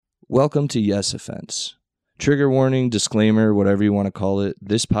Welcome to Yes Offense. Trigger warning, disclaimer, whatever you want to call it,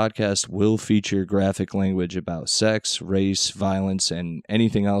 this podcast will feature graphic language about sex, race, violence, and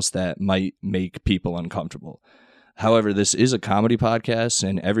anything else that might make people uncomfortable. However, this is a comedy podcast,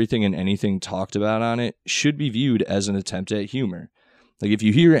 and everything and anything talked about on it should be viewed as an attempt at humor. Like, if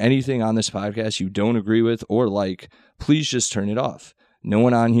you hear anything on this podcast you don't agree with or like, please just turn it off. No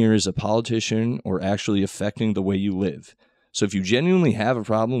one on here is a politician or actually affecting the way you live. So if you genuinely have a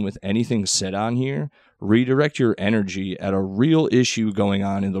problem with anything said on here, redirect your energy at a real issue going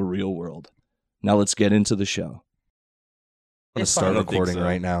on in the real world. Now let's get into the show. I'm going to start recording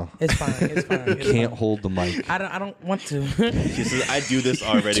right now. It's fine. It's fine. I can't hold the mic. I don't want to. She says, I do this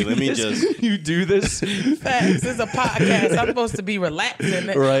already. Let me just... You do this? Facts. It's a podcast. I'm supposed to be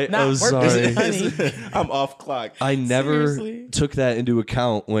relaxing. Right. Not I'm sorry. honey. I'm off clock. I never Seriously? took that into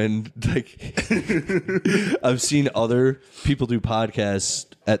account when, like, I've seen other people do podcasts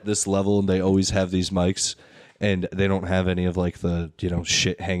at this level, and they always have these mics, and they don't have any of, like, the,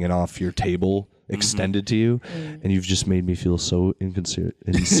 shit hanging off your table extended to you, and you've just made me feel so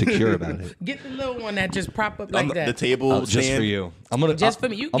insecure about it. Get the little one that just prop up like that. The table Just stand. for you. I'm gonna Just for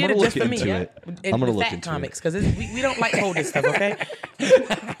me. You I'm get gonna it just look for me. into Yeah. it. And I'm gonna the look fat into comics because we don't like holding stuff. Okay.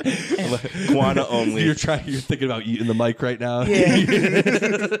 Quana only. You're thinking about eating the mic right now. Yeah.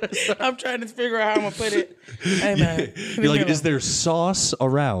 I'm trying to figure out how I'm gonna put it. Hey man. You're like, is there sauce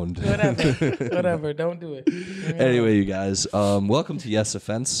around? Whatever. Don't do it. Anyway, you guys, welcome to Yes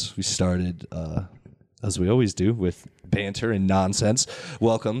Offense. We started, as we always do, with banter and nonsense.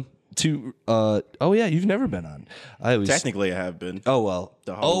 Welcome to, oh yeah, you've never been on. Technically, I have been. Oh, well.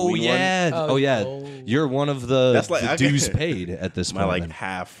 The Halloween yeah. one? Oh, yeah. Oh. You're one of the, That's like- the dues paid at this My moment.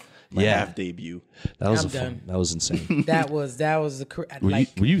 half debut. That was I'm fun. done. That was insane. That was the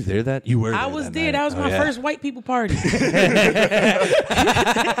Were you there that? You were there. I was that there. night. That was Oh, my yeah. first white people party.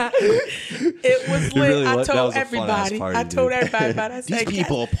 It was lit. really I was. That told was a fun-ass everybody. party, I told dude. everybody about it. These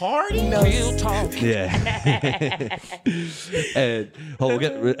people party? Real talk. Yeah. And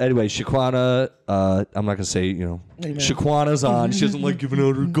anyway, Shaquana, I'm not gonna say, Shaquana's on. She doesn't like giving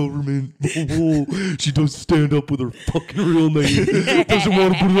out her government. She doesn't stand up with her fucking real name. Doesn't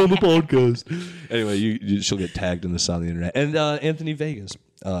want to put it on the podcast. Anyway, she'll get tagged in this on the internet. And Anthony Vega's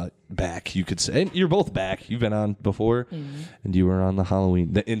back, you could say. And you're both back. You've been on before, and you were on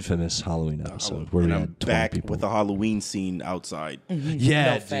the infamous Halloween episode where we And I'm had 20 back people. with the Halloween scene outside. Yeah,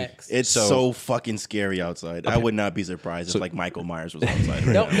 No dude. facts. It's so fucking scary outside. I would not be surprised if Michael Myers was outside.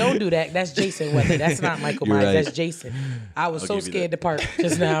 Don't do that. That's Jason Weather. That's not Michael You're Myers. right. That's Jason. I was so give you scared to park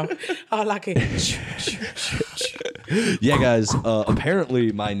just now. All I could. Yeah, guys.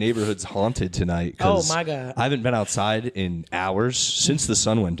 Apparently, my neighborhood's haunted tonight. 'Cause Oh, my God. I haven't been outside in hours since the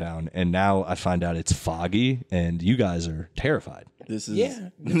sun went down, and now I find out it's foggy, and you guys are terrified. This is Yeah.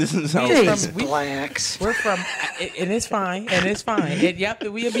 This is how Blacks. We're from, and it's fine. Yep,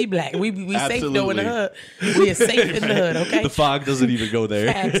 we'll be black. We safe though in the hood. We are safe in the hood. Okay. The fog doesn't even go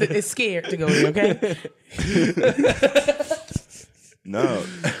there. It's scared to go there. Okay. No.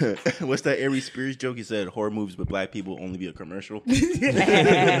 What's that Ari Spears joke? He said horror movies with black people only be a commercial.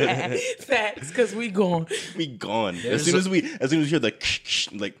 Facts, because we gone. We gone. As soon as we hear the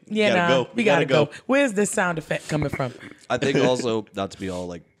like, We gotta go. Where's this sound effect coming from? I think also, not to be all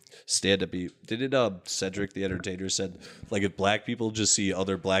like stand-up-y, didn't Cedric the Entertainer said, like, if black people just see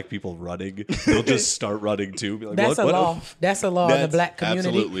other black people running, they'll just start running too. Be like, That's what? a law. That's a law in the That's black community.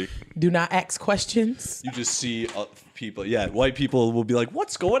 absolutely. Do not ask questions. You just see people, white people will be like,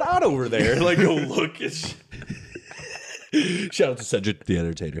 what's going on over there? Like, go look at Shout out to Cedric the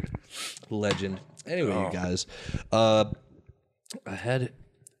Entertainer. Legend. Anyway, you guys. I had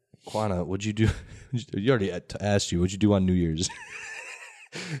Quana, what'd you do? You already asked you. What'd you do on New Year's?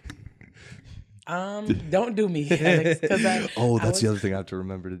 Don't do me, Alex. That's the other thing I have to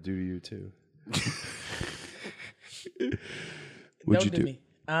remember to do to you, too. What'd you do? Me.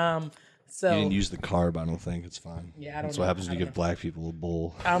 So You didn't use the carb, I don't think. It's fine. Yeah, I don't That's know. what happens when you give black people a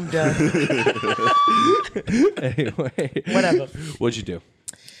bowl. I'm done. Anyway. Whatever. What'd you do?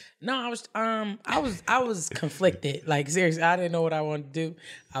 No, I was conflicted. Like, seriously, I didn't know what I wanted to do.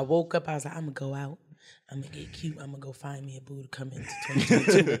 I woke up, I was like, I'm gonna go out. I'm gonna get cute. I'm gonna go find me a boo to come into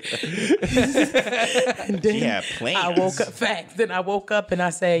 2022. And then Yeah, plans. I woke up. Facts. Then I woke up and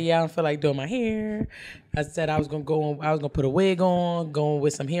I said, "Yeah, I don't feel like doing my hair." I said I was gonna go. I was gonna put a wig on, going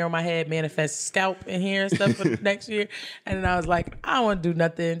with some hair on my head, manifest scalp and hair and stuff for next year. And then I was like, I don't want to do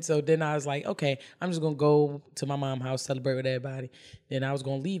nothing. So then I was like, okay, I'm just gonna go to my mom's house, celebrate with everybody. Then I was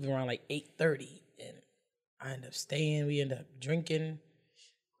gonna leave around like 8:30, and I ended up staying. We ended up drinking.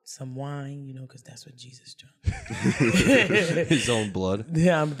 some wine, you know, because that's what Jesus drank. His own blood.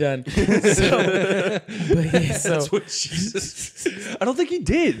 Yeah, I'm done. That's what Jesus. I don't think he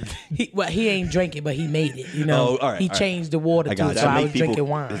did. He ain't drinking, but he made it. You know, he changed the water to it, so I was drinking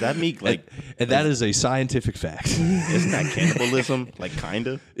wine. Does that make like? And that is a scientific fact. Isn't that cannibalism? Like,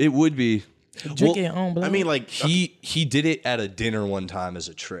 kinda. It would be. Drinking your own blood. I mean, like he did it at a dinner one time as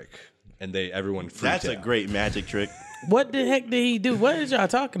a trick, and everyone freaked out. That's a great magic trick. What the heck did he do? What is y'all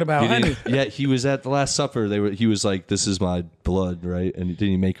talking about, honey? Yeah, he was at the Last Supper. He was like, "This is my blood," right? And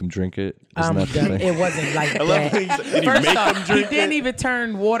didn't he make him drink it? Isn't that the thing? It wasn't like that. First off, he didn't even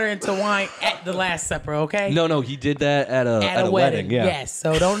turn water into wine at the Last Supper. Okay? No, he did that at a wedding. Yeah. Yes.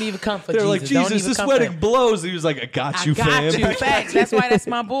 So don't even come for They're Jesus. like, Jesus, this wedding blows. He was like, I got you, fam. I got you, facts. That's why that's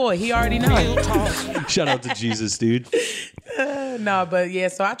my boy. He already knows. Shout out to Jesus, dude. No, but yeah.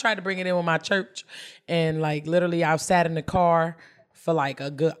 So I tried to bring it in with my church, and like literally, I sat in the car for like a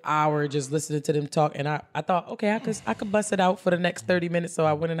good hour just listening to them talk, and I thought, okay, I could bust it out for the next 30 minutes. So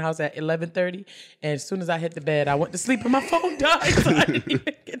I went in the house at 11:30, and as soon as I hit the bed, I went to sleep and my phone died, so I didn't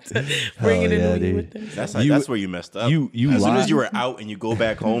even get to bring it in with them. That's where you messed up. You as soon as you were out and you go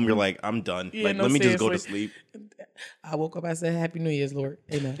back home, you're like, I'm done. Yeah, like, no, let me just go to seriously. sleep. I woke up, I said, Happy New Year's, Lord.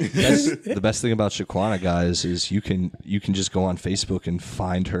 Amen. The best thing about Shaquana, guys, is you can just go on Facebook and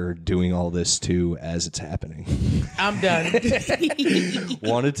find her doing all this too as it's happening. I'm done.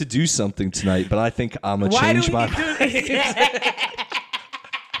 Wanted to do something tonight, but I think I'm gonna change my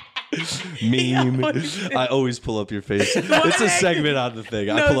meme. I always pull up your face. It's a segment on the thing.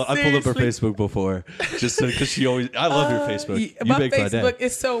 I pull up her Facebook before, just because she always. I love your Facebook. You my make Facebook my day.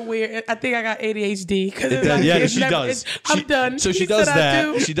 is so weird. I think I got ADHD because she does. I'm done. So she does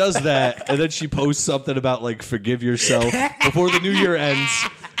that. She does that, and then she posts something about like forgive yourself before the new year ends.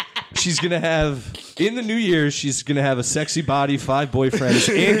 She's gonna have in the new year. She's gonna have a sexy body, 5 boyfriends,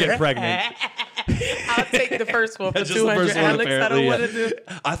 and get pregnant. I'll take the first one for Just 200, the first one, Alex. I don't want to do.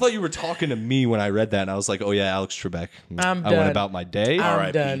 I thought you were talking to me when I read that, and I was like, "Oh yeah, Alex Trebek." I done. went about my day.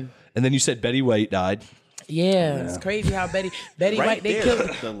 I'm done. And then you said Betty White died. Yeah, it's crazy how Betty Right White they there, killed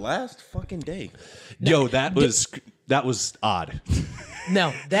her. the last fucking day. Yo, that was odd.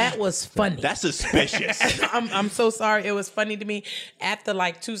 No, that was funny. That's suspicious. I'm so sorry. It was funny to me. After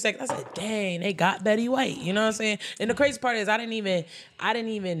like 2 seconds, I said, "Dang, they got Betty White." You know what I'm saying? And the crazy part is, I didn't even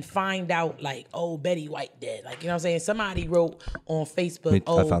find out like, oh, Betty White dead. Like, you know what I'm saying? Somebody wrote on Facebook.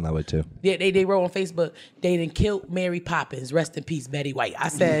 I found that way too. Yeah, they wrote on Facebook. They done killed Mary Poppins. Rest in peace, Betty White. I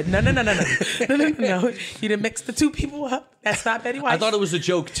said, no. You done mixed the two people up. That's not Betty White. I thought it was a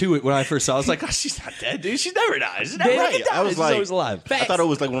joke too when I first saw it. I was like, oh, she's not dead, dude. She's never died. She's never Right. I was she's like, always alive. I thought it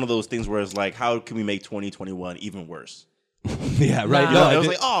was like one of those things where it's like, how can we make 2021 even worse? Yeah, right. Nah. No, I was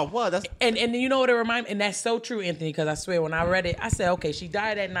like, oh, what? That's And you know what it reminded me? And that's so true, Anthony, because I swear when I read it, I said, okay, she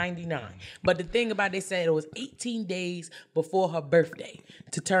died at 99. But the thing about it, they said it was 18 days before her birthday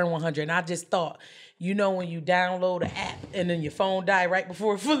to turn 100. And I just thought, you know when you download an app and then your phone died right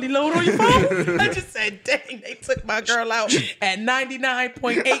before it fully load on your phone? I just said, dang, they took my girl out at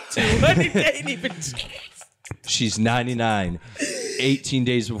 99.82. Honey, they ain't even she's 99. 18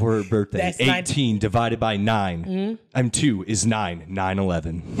 days before her birthday. That's 18 divided by 9. Mm-hmm. I'm 2 is 9.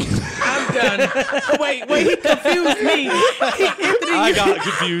 9/11. I'm done. Wait, he confused me. I got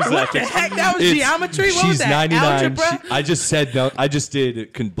confused. What the heck? That was geometry? What was She's that? 99. Algebra? I just said no. I just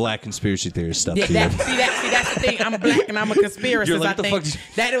did black conspiracy theory stuff. Yeah, to you. that's the thing. I'm black and I'm a conspiracist. You're like, I think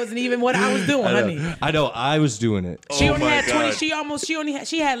that wasn't even what I was doing, honey. I know. I was doing it. She Oh only my had 20. God.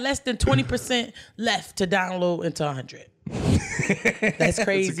 She had less than 20% left to download into 100. That's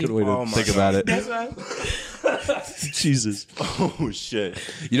crazy. That's a good way to think about it. That's right. Jesus. oh shit.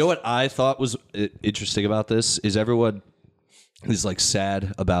 You know what I thought was interesting about this is everyone is like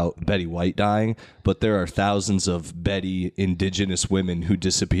sad about Betty White dying, but there are thousands of Betty indigenous women who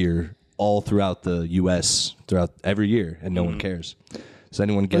disappear all throughout the U.S. throughout every year, and no one cares. Does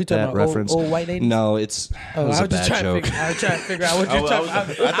anyone get that reference? Old white ladies? No, it was a bad joke. I was trying to figure out what you're talking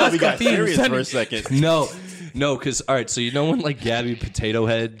about. I thought we got serious honey. for a second. No, because all right. So you know when like Gabby Potato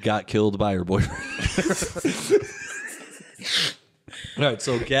Head got killed by her boyfriend. All right,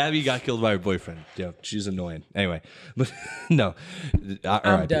 so Gabby got killed by her boyfriend. Yeah, she's annoying. Anyway, but no,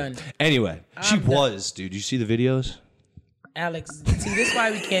 I'm done. Anyway, she was, dude. You see the videos? Alex, see, this is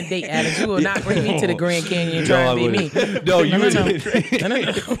why we can't date, Alex. You will not bring me to the Grand Canyon and try and be me. No, you would. No.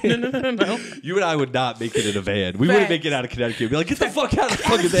 You and I would not make it in a van. We wouldn't make it out of Connecticut. We'd be like, get the fuck out of the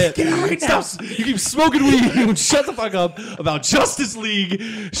fucking van. Get out right now. Stop. You keep smoking weed. Shut the fuck up about Justice League.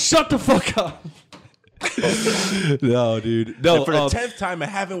 Shut the fuck up. No, dude. No, And for the 10th time, I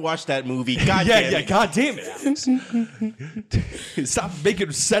haven't watched that movie. God damn it. yeah, God damn it, Alex. Stop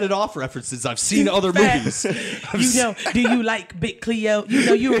making set it off references. I've seen other movies. Do you like Big Cleo?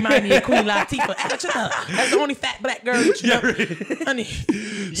 You remind me of Queen Latifah. Alex, shut up. That's the only fat black girl that you know. Honey.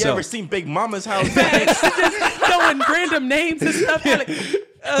 You ever seen Big Mama's house? Facts. Just throwing random names and stuff. Alex,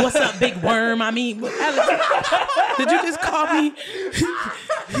 what's up, big worm? I mean, Alex, did you just call me?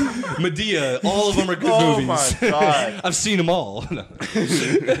 Medea, all of them are good movies. Oh my God. I've seen them all.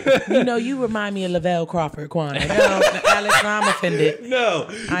 No. You remind me of Lavelle Crawford, Quana. No, Alex, I'm offended. No,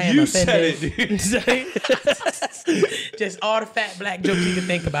 I am you offended. said it, dude. Just all the fat black jokes you can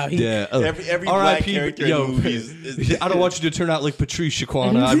think about. Yeah. Every black character in the movie is I don't want you to turn out like Patrice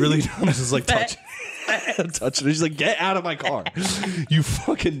Shaquana. I really don't. I'm just like touching. Touching her. She's like, get out of my car. You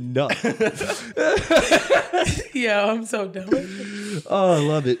fucking nut. Yo, I'm so dumb. Oh, I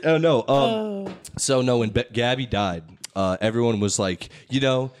love it. Oh, no. So, no, when Gabby died, everyone was like,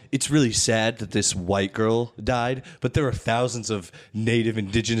 it's really sad that this white girl died, but there are thousands of native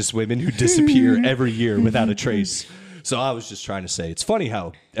indigenous women who disappear every year without a trace. So I was just trying to say, it's funny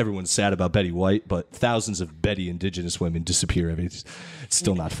how everyone's sad about Betty White, but thousands of Betty indigenous women disappear every. It's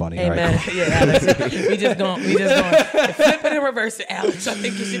still not funny. Hey, all right, man. cool. Yeah, Alex. We just going flip it and reverse it, Alex. I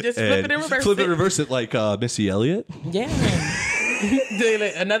think you should just flip it and reverse it. Flip it and reverse it like Missy Elliott. Yeah.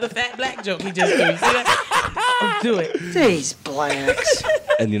 Another fat black joke he just threw. You see that? Do it. These blacks.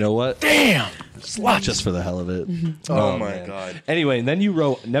 And you know what? Damn. Just for the hell of it. Oh my God. Anyway, and then you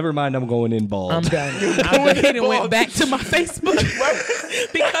wrote, never mind, I'm going in bald. I'm done. I done went back to my Facebook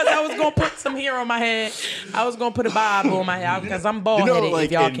because I was going to put some hair on my head. I was going to put a bob on my head because I'm bald headed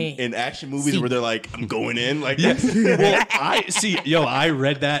if y'all can't. In action movies where they're like, I'm going in. Like, Yes. Well, I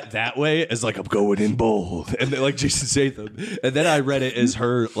read that way as like, I'm going in bold. And then like Jason Statham. And then I read it as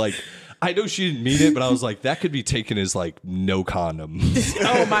her like, I know she didn't mean it, but I was like, that could be taken as like no condom.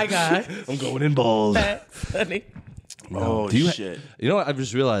 Oh my God. I'm going in bold. That's funny. oh, shit. You know what? I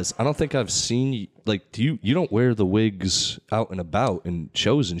just realized I don't think I've seen you. Like, you don't wear the wigs out and about in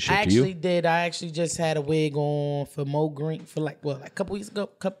shows and shit, I do you? actually did. I actually just had a wig on for Mo Green for like a couple weeks ago,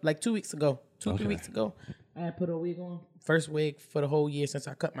 2 weeks ago, 3 weeks ago. I had put a wig on. First wig for the whole year since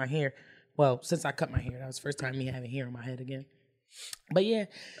I cut my hair. Well, since I cut my hair. That was the first time me having hair on my head again. But yeah,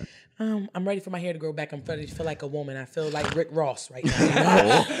 I'm ready for my hair to grow back. I'm ready to feel like a woman. I feel like Rick Ross right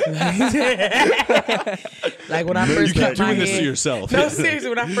now. Like when I first cut my hair. Doing this to yourself. No, seriously,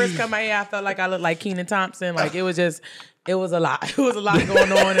 when I first cut my hair, I felt like I looked like Kenan Thompson. Like it was a lot. It was a lot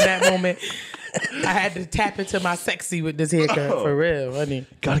going on in that moment. I had to tap into my sexy with this haircut for real, honey.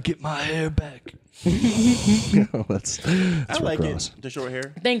 Gotta get my hair back. That's I like gross. it. The short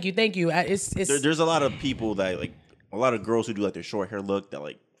hair. Thank you. There's a lot of people that like, a lot of girls who do like their short hair look that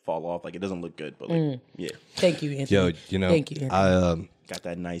like fall off. Like it doesn't look good, but like, yeah. Thank you, Anthony. Yo, Thank you, Anthony. Got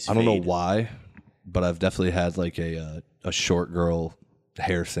that nice I don't know fade. why, but I've definitely had like a short girl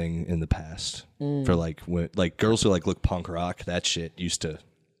hair thing in the past for like like girls who like look punk rock. That shit used to.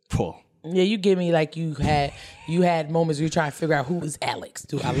 Whoa. Yeah, you give me like you had moments where you try to figure out who is Alex.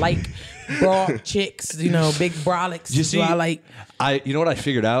 Do I like broad chicks? Big brolics? You see, do I like? You know what I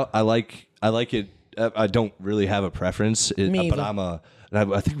figured out? I like it. I don't really have a preference, but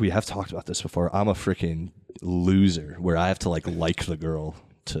I think we have talked about this before. I'm a freaking loser where I have to like the girl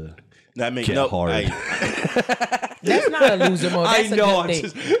to get hard. That's not a loser mode. That's I know. A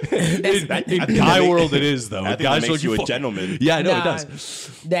good thing. In guy world, it is though. I think Guys that makes you a gentleman. Yeah, I know it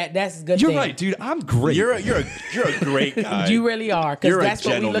does. That's a good. You're thing. right, dude. I'm great. You're a great guy. You really are, because You're a that's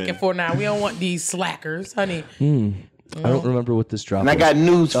what we're gentleman. looking for now. We don't want these slackers, honey. I don't remember what this drop. And I got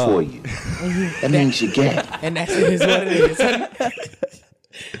news for you. That means you gay. And that's what it is. Honey.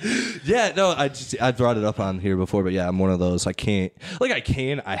 Yeah, no, I brought it up on here before, but yeah, I'm one of those. I can't, like,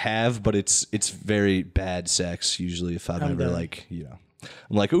 I have, but it's very bad sex usually if I'm ever done. like,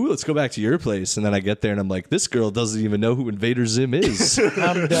 I'm like, ooh, let's go back to your place, and then I get there and I'm like, this girl doesn't even know who Invader Zim is.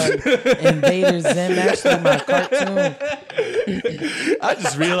 I'm done. Invader Zim, actually my cartoon. I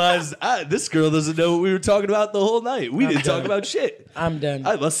just realized this girl doesn't know what we were talking about the whole night. We didn't talk about shit. I'm done.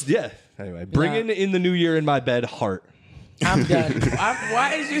 Anyway, bringing in the new year in my bed, heart. I'm done.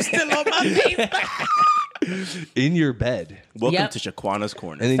 Why is you still on my face? In your bed. Welcome to Shaquana's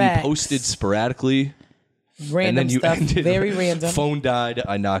Corner. And then Facts. you posted sporadically. Random and then you stuff. ended, Very random. Phone died.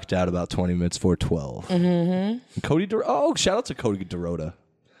 I knocked out about 20 minutes before 12. Mm-hmm. Cody shout out to Cody Dorota.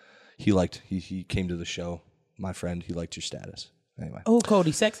 He came to the show. My friend, he liked your status. Anyway. Oh,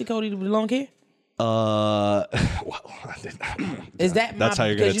 Cody. Sexy Cody with long hair? Well, Is that that's my, how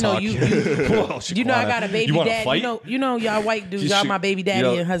you're gonna because, talk. You know, I got a baby daddy. dad. You know, y'all white dudes, y'all my baby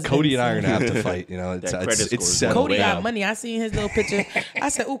daddy and husband. Cody and I are gonna have to fight. You know, it's settled. Cody got money. I seen his little picture. I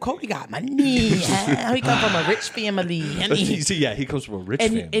said, "Oh, Cody got money. He come from a rich family." Yeah, he comes from a rich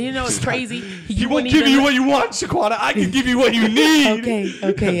family. And you know it's crazy. He won't give you what you want, Shaquana. I can give you what you need.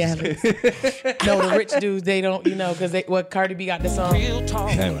 Okay, Alex. No, the rich dudes, they don't, because Cardi B got the song.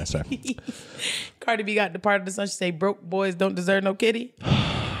 Anyway, sorry. Cardi B got the part of the song. She say, "Broke boys don't deserve no kitty,"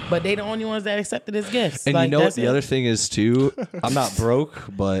 but they the only ones that accepted his gifts. And you know what the other thing is too? I'm not broke,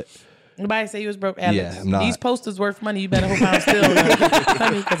 but nobody say you was broke, Alex. Yeah, I'm not. These posters worth money. You better hope I don't steal them.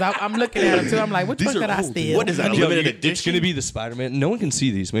 Honey, because I'm looking at them too. I'm like, which one could I steal? What is that? Yo, Limited it's edition? going to be the Spider-Man. No one can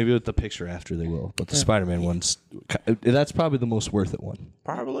see these. Maybe with the picture after they will. But the Spider-Man one's, that's probably the most worth it one.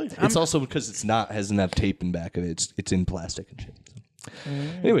 Probably. It's also because hasn't have tape in back of it. It's in plastic and shit. So.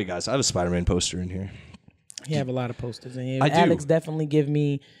 Anyway, guys, I have a Spider-Man poster in here. You have a lot of posters in here. I do. Alex definitely give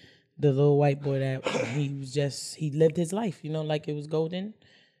me the little white boy that he lived his life, like it was golden.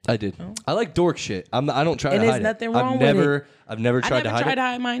 I did. Oh. I like dork shit. I don't try and to hide there's nothing it. wrong with it. I've never tried to hide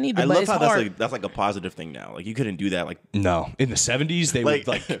it. Mine either. I but love it's how hard. that's like a positive thing now. Like you couldn't do that. Like No, in the 70s they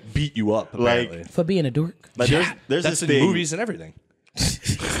would beat you up. Apparently. For being a dork. there's That's this in thing, movies and everything.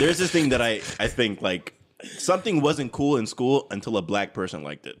 There's this thing that I think like something wasn't cool in school until a black person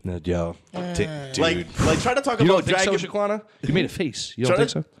liked it. Yo, dude. Like try to talk You about don't think Dragon. so, Shaquana? You made a face. You don't think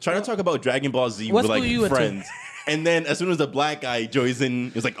so? Try to talk about Dragon Ball Z What with school you like went to? friends. And then as soon as the black guy joins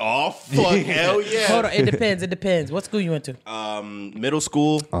in, it's like, oh fuck, hell yeah. Hold on, it depends. What school you went to? Middle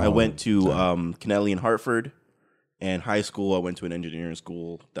school, I went to Kennelly in Hartford, and high school I went to an engineering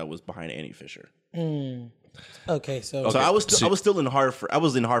school that was behind Annie Fisher. Okay, so I was still in Hartford. I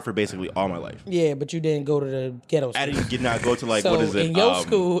was in Hartford basically all my life. yeah, but you didn't go to the ghetto school. I did not go to like So what is it? in your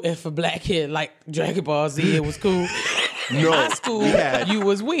school, if a black kid like Dragon Ball Z, it was cool. In my school, you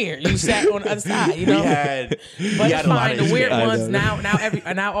was weird. You sat on the other side, We had But we it's had a lot fine. of The weird shit. ones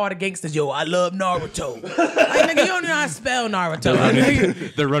now all the gangsters. Yo, I love Naruto. Like nigga, you don't know how to spell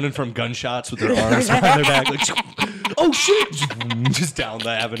Naruto. They're running from gunshots with their arms behind their back. Like, oh shit! Just down the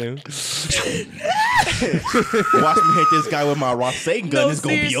avenue. Watch me hit this guy with my Rasengan gun. It's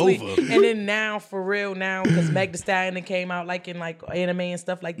gonna be seriously. over. And then now, for real, because Meg Thee Stallion came out like in like anime and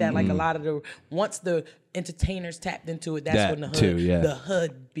stuff like that. Like a lot of once the entertainers tapped into it, that's That when the hood, too, yeah. the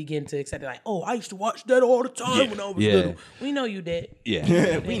hood began to accept it. Like, oh, I used to watch that all the time when I was Yeah. little. We know you did,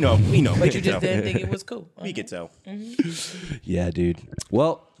 Yeah, we know. but we you can just tell. didn't think it was cool. We can tell. yeah, dude.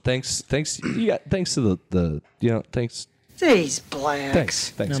 Well, thanks. Yeah, thanks to the thanks. These blacks.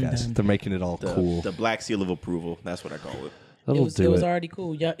 Thanks, I'm guys. done. They're making it all cool. The black seal of approval. That's what I call it. It was already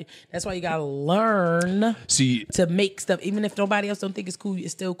cool. Yeah, that's why you gotta learn See, to make stuff. Even if nobody else don't think it's cool,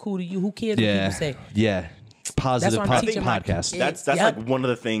 it's still cool to you. Who cares what people say? yeah. Positive That's why I'm teaching my podcast. kids. That's Yep. like one of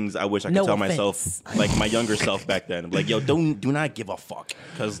the things I wish I could No tell offense. myself, like my younger self back then. Like, yo, do not give a fuck,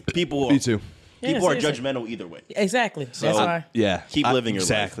 because people. Me too. People are seriously. judgmental either way. Exactly. That's why. Yeah, Keep living your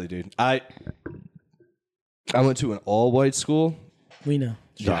life. exactly, dude. I went to an all-white school. We know.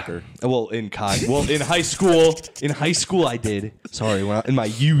 Shocker. Well, in high school, I did. Sorry, in my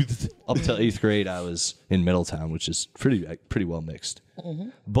youth, up till 8th grade, I was in Middletown, which is pretty well mixed.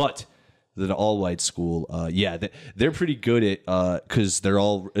 But the all-white school, they're pretty good at because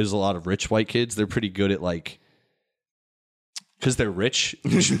there's a lot of rich white kids. They're pretty good at like. Because they're rich,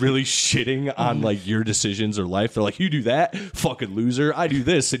 really shitting on like your decisions or life. They're like, you do that, fucking loser. I do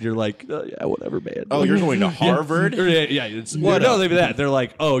this, and you're like, yeah, whatever, man. Oh, you're going to Harvard? Yeah. It's, no, maybe that. They're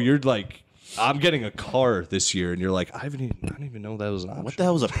like, oh, you're like, I'm getting a car this year, and you're like, I don't even know that was an option. What the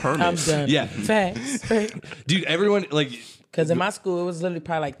hell is a permit? I'm done. Yeah. Facts. Dude, everyone like. Because in my school, it was literally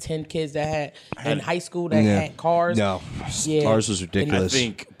probably like 10 kids that had in high school that had cars. No, Yeah. ours was I ridiculous.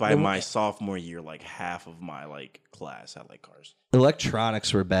 think by my sophomore year, like half of my like class had like cars.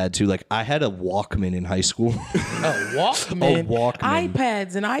 Electronics were bad too. Like I had a Walkman in high school. A Walkman. A Walkman.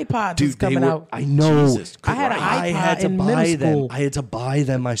 iPads and iPods was Dude, coming out. I know. Jesus I had an I iPod had to in buy middle them. school. I had to buy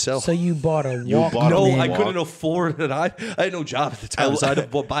them myself. So you bought a Walkman. bought a No, Walkman. I couldn't afford an I had no job at the time, so I had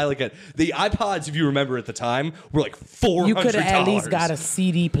to buy like the iPods. If you remember at the time, were like $400. You could have at least got a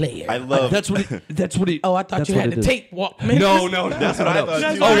CD player. I love. That's what it. Oh, I thought that's you what had it the is. tape Walkman. No, that's what I thought.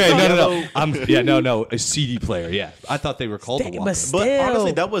 That's too. what I Okay, thought. no. A CD player. Yeah, I thought they were called a But Walkman. still, But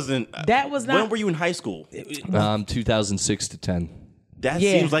honestly, that wasn't. That was When not- were you in high school? 2006 to 10. That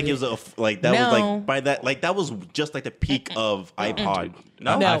Yeah. seems like it was was like by that was just like the peak of iPod.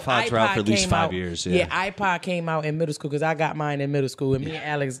 No, No, iPods were out for at least came 5 out- years, yeah. iPod came out in middle school because I got mine in middle school, and me and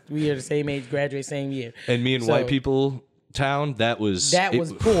Alex, we are the same age, graduate same year. And me and So- white people town, that was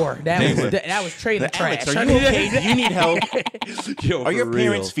poor. That was trailer trash. Alex, are you okay? Do you need help? Yo, Are your for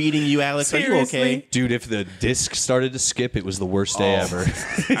parents real. feeding you, Alex? Seriously? Are you okay? Dude, if the disc started to skip, it was the worst day ever.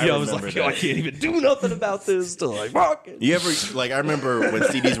 I was like, yo, I can't even do nothing about this. Till like, fuck it. You ever like? I remember when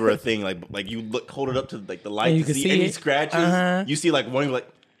CDs were a thing. Like you hold it up to like the light And you to can see see any it. scratches. You see like one, you're like,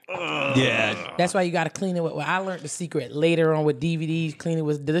 Yeah. That's why you got to clean it with. Well, I learned the secret later on with DVDs. Clean it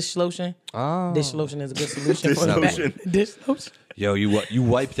with dish lotion. Oh. Dish lotion is a good solution Dish for the back. lotion. Dish lotion. Yo, you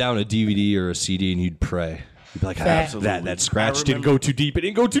wipe down a DVD or a CD and you'd pray. You'd be like, Fact. that scratch I didn't go too deep. It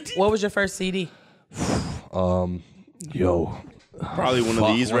didn't go too deep. What was your first CD? Yo, probably one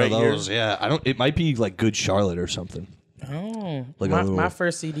of these one right of here. those. Yeah, I don't. It might be like Good Charlotte or something. Oh, Like a my, little- my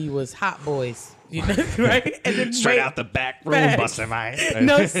first CD was Hot Boys. You know, right? And then Straight out the back room, Facts. busting my.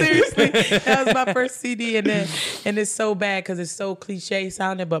 No, seriously, that was my first CD, and it's so bad because it's so cliche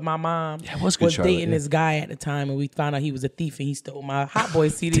sounding. But my mom it was Good Charlotte, dating yeah. this guy at the time, and we found out he was a thief, and he stole my Hot Boy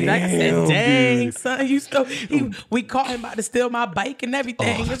CD. And I said, Damn, "Dang, dude. son, you stole." We caught him about to steal my bike and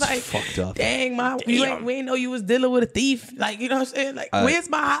everything. Oh, It's that's like, fucked up. dang, we ain't know you was dealing with a thief. Like, you know what I'm saying? Like, where's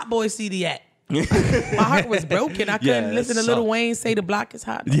my Hot Boy CD at? My heart was broken. I couldn't that listen to Lil sucked. Wayne say the block is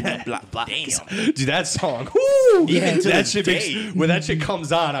hot. Yeah, Damn. dude, that song. Woo! Even to that this shit day. makes, when that shit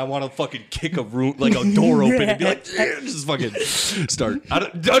comes on, I want to fucking kick a room, like a door open, and be like, just fucking start. I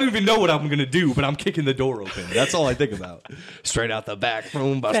don't even know what I'm gonna do, but I'm kicking the door open. That's all I think about. Straight out the back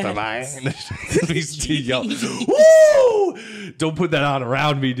room, bust a mine. Yo, woo! Don't put that on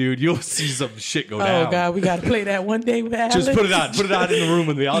around me, dude. You'll see some shit go down. Oh God, we gotta play that one day with Alex. Just put it on in the room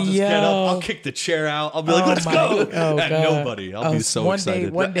with me. I'll just get up. Yo. I'll kick the chair out. I'll be like, Oh let's my- go. oh, At God. nobody. I'll be so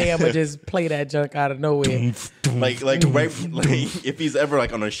excited. One day I'm gonna just play that junk out of nowhere. Like if he's ever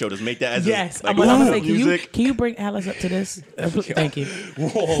like on a show, just make that as Yes, like, I'm gonna say, music. can you bring Alex up to this? Thank you.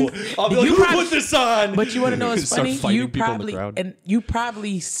 Whoa. I'll be like, You who probably- put this on? But you want to know what's Start funny? fighting You people on the probably ground.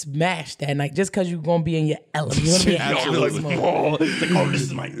 probably smashed that night just because you're gonna be in your element. You're gonna be in Absolutely. Alex mode. It's like, oh, this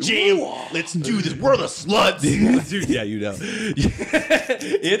is my jam. Let's do this. We're the sluts. Dude, yeah, you know.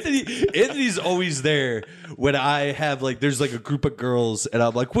 Anthony's always there when I have like, there's like a group of girls and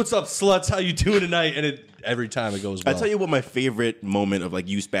I'm like, what's up, sluts? How you doing tonight? And every time it goes well. I tell you what, my favorite moment of like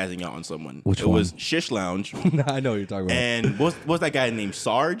you spazzing out on someone. Which it one? was Shish Lounge, I know what you're talking about. and what's that guy named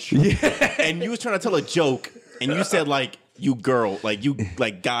Sarge? Yeah. And you was trying to tell a joke, and you said like you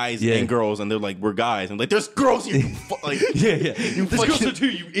guys Yeah. and girls, and they're like we're guys, and like there's girls here. Like yeah. This fucking- goes to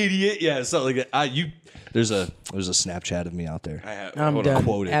you, idiot. Yeah, something like that. There's a Snapchat of me out there. I have. I'm hold done, on.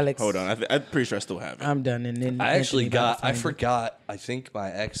 Quote it. Alex. Hold on. I'm pretty sure I still have it. I'm done. And then I actually Anthony about to I find it. forgot. I think my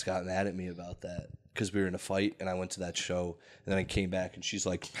ex got mad at me about that because we were in a fight and I went to that show and then I came back and she's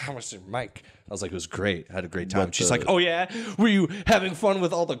like, "How was your mic?" I was like, "It was great. I had a great time." But She's the- like, "Oh yeah, were you having fun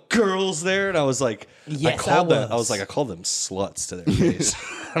with all the girls there?" And I was like, Yes, I called I them. I was. was like, I called them sluts to their face.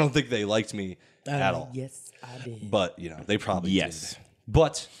 I don't think they liked me at all. Yes, I did. But they probably Yes. did.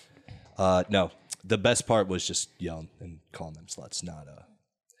 But no, the best part was just yelling and calling them sluts. Not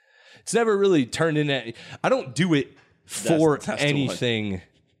it's never really turned into. I don't do it for That's the one. anything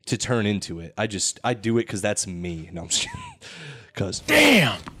to turn into it. I do it because that's me. No, I'm just kidding. Because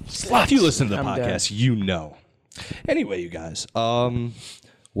Damn. if you listen to the I'm podcast, you know. Anyway, you guys,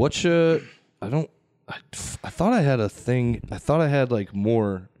 what should I don't. I thought I had a thing. I thought I had like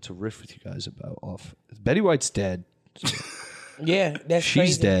more to riff with you guys about. Off Betty White's dead. Yeah, that's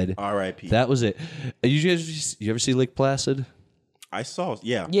She's crazy. dead. R.I.P. That was it. You ever see Lake Placid? I saw.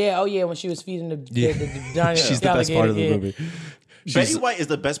 Yeah. Yeah, oh yeah, when she was feeding the giant She's the best part of the alligator, yeah. movie. Betty White is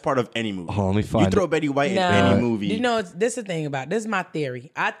the best part of any movie. Oh, let me find You throw it. Betty White in No, any movie. you know, this is the thing about this is my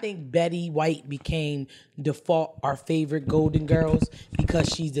theory. I think Betty White became default our favorite Golden Girls because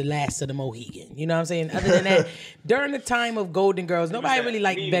she's the last of the Mohican. You know what I'm saying? Other than that, during the time of Golden Girls, nobody really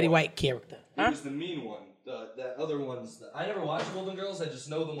liked Betty White character. Huh? was the mean one. That other one's. I never watched Golden Girls. I just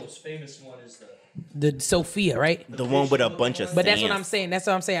know the most famous one is the. The Sophia, right? the one with a bunch of. But that's what stands. I'm saying. That's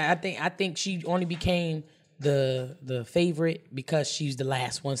what I'm saying. I think she only became the favorite because she's the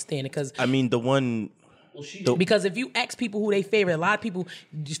last one standing. Because I mean, the one. Because if you ask people who they favorite, a lot of people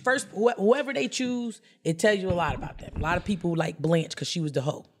just first whoever they choose, it tells you a lot about them. A lot of people like Blanche because she was the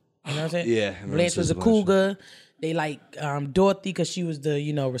hoe. You know what I'm saying? Yeah, Blanche was a cougar. They like Dorothy because she was the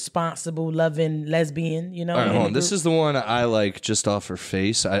responsible, loving lesbian. You know. All right, in hold the on. This group. is the one I like just off her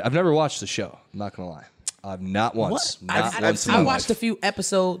face. I've never watched the show. I'm not gonna lie. I've not once. What? Not once in I my watched life. a few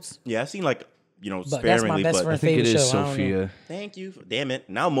episodes, Yeah, I've seen like but sparingly, that's my best but friend I think it favorite is show. I don't know. Sophia. thank you. Damn it!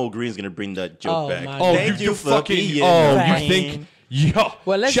 Now Mo Green's gonna bring that joke Oh, back. my Oh, God. you fucking. being Oh, Fact. you think Yo,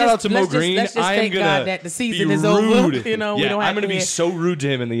 Well, shout out to Mo Green. Let's just I am thank gonna God that the season be is over. rude. You know, we Yeah, don't have I'm gonna to be hear so rude to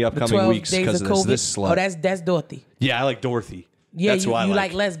him in the upcoming 12 weeks days because of of COVID. this slut. Oh, that's Dorothy. Yeah, I like Dorothy. Yeah, That's you who I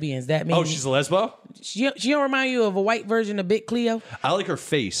like lesbians. That means Oh, she's a lesbo? she don't remind you of a white version of Big Cleo. I like her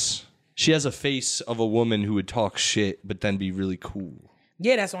face. She has a face of a woman who would talk shit but then be really cool.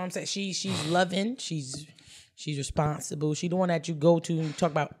 Yeah, that's what I'm saying. She's loving. She's responsible. She's the one that you go to and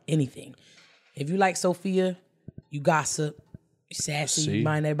talk about anything. If you like Sophia, you gossip, you sassy, See? you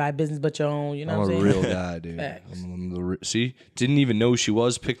mind everybody's business but your own. You know I'm what I'm a saying? real guy, dude. Facts. See? Didn't even know she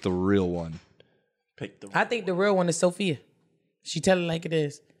was. Pick the real one. I think the real one is Sophia. She tell it like it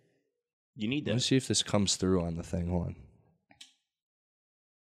is. You need Let's that. see if this comes through on the thing. Hold on.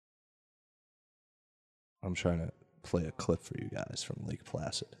 I'm trying to play a clip for you guys from Lake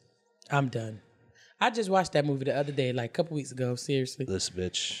Placid. I'm done. I just watched that movie the other day, like a couple weeks ago. Seriously. This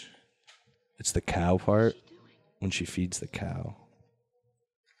bitch. It's the cow part when she feeds the cow.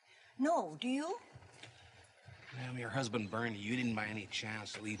 No, do you? Well, your husband burned you. You didn't by any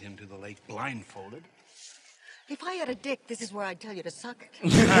chance lead him to the lake blindfolded. If I had a dick, this is where I'd tell you to suck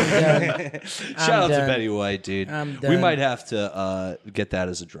it. Shout out to done. Betty White, dude. I'm We done. might have to get that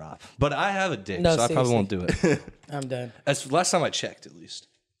as a drop. But I have a dick, No, so I probably won't do it. I'm done. That's last time I checked, at least,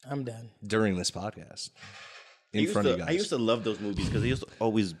 I'm done. during this podcast. I In used front to- of you guys. I used to love those movies because they used to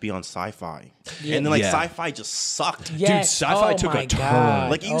always be on sci-fi, and then like Yeah. sci-fi just sucked. Yes. sci-fi Oh took a my turn.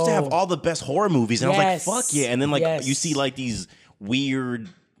 Like it used to have all the best horror movies, and I Yes. was like, "Fuck yeah!" And then like Yes. you see like these weird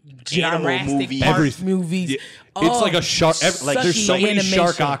animal Jurassic movies. Park Everything. movies. It's like a shark. Like such there's so many animation.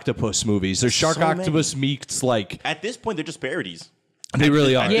 shark octopus movies. There's shark So many. octopus meets like At this point, they're just parodies. they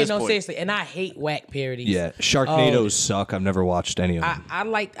really are. Yeah, this no, point. seriously. And I hate whack parodies. Yeah, Sharknadoes suck. I've never watched any of them.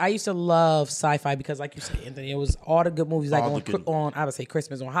 I used to love sci-fi because, like you said, Anthony, it was all the good movies. Like All on, the good- on, I would say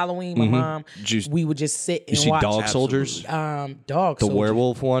Christmas, on Halloween, my mom, we would just sit and you see watch. Dog Soldiers? Dog The Soldiers.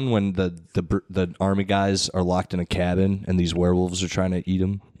 werewolf one when the army guys are locked in a cabin and these werewolves are trying to eat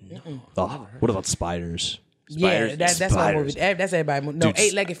them. Oh, what about spiders? Yeah, that's my Spiders. movie. That's everybody. No, Dude,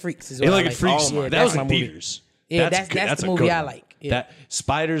 Eight-Legged Freaks is what I Eight-Legged like. Freaks. Yeah, that that's was my in movie. theaters. Yeah, good. that's the a movie good I one. like. Yeah. That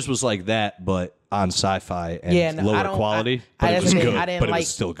Spiders was like that, but on sci-fi and Yeah, no, I lower don't- quality. I But it was didn't- good. I didn't But it like- was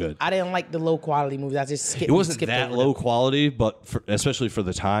still good. I didn't like the low quality movies. I just skipped. It wasn't skipped that over low them. quality, but especially for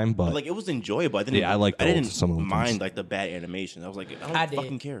the time. But Like it was enjoyable. I didn't. Yeah, I liked I the didn't old- some of the mind things. like the bad animation. I was like, I don't I did.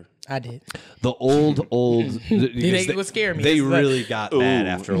 fucking care. I did. the old They would scare me. They It's like- really got bad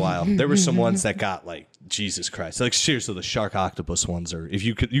after a while. There were some ones that got like Jesus Christ. Like seriously, the shark octopus ones are. If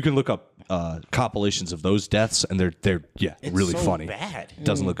you can look up compilations of those deaths, and they're really so funny. bad. It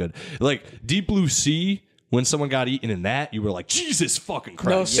doesn't look good. Like Deep Blue Sea. When someone got eaten in that, you were like, Jesus fucking Christ.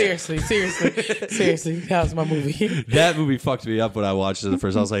 No, seriously. That was my movie. That movie fucked me up when I watched it at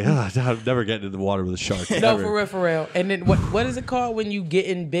first. I was like, I'm never getting in the water with a shark. No, ever. for real. And then what is it called when you get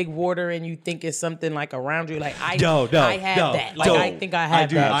in big water and you think it's something like around you? Like I have that. Like I think I have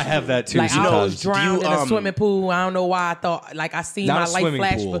that. I have that too. Like I sometimes. was drowned Do in you, a swimming pool. I don't know why I thought like I seen Not my a life swimming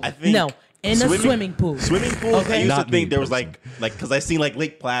flash. pool. I think No, in a swimming pool. Swimming pool. Okay. I used Not to think me there was personally. like because I seen like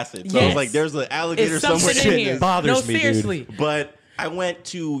Lake Placid. So I Yes. was like, there's an alligator It's somewhere something in in here. this. bothers No, me, dude. seriously. But I went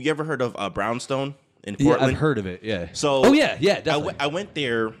to. You ever heard of Brownstone in Yeah, Portland? I've heard of it. Yeah. So oh yeah, definitely. I went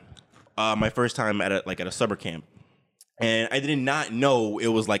there my first time at a summer camp, and I did not know it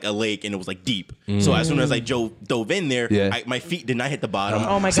was like a lake and it was like deep. So as soon as I dove in there, Yeah. my feet did not hit the bottom.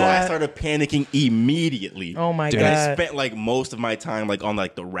 Oh, my So I God. started panicking immediately. Oh my Dude, And I god. spent like most of my time like on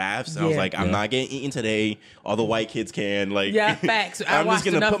like the rafts. And I was Yeah. like, I'm not getting eaten today. All the white kids can. Like, Yeah, facts. I I'm watched just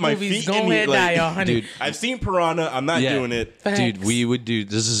gonna enough put my movies. feet Go in ahead, here. die, y'all, honey. Dude. I've seen Piranha. I'm not Yeah. doing it. Dude, Facts. we would do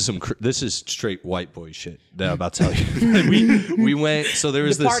this is this is straight white boy shit that I'm about to tell you. we went so there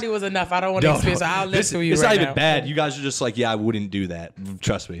was The this party was enough. I don't want to experience. I'll live through you it's right not now. even bad. You guys are just like, yeah, I wouldn't do that.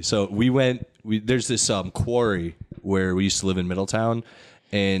 Trust me. So we went. There's this quarry where we used to live in Middletown,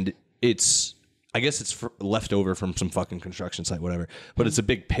 and it's I guess it's left over from some fucking construction site, whatever. But it's a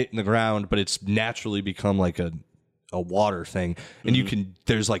big pit in the ground. But it's naturally become like a water thing, and you can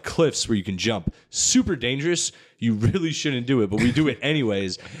there's like cliffs where you can jump. Super dangerous. You really shouldn't do it, but we do it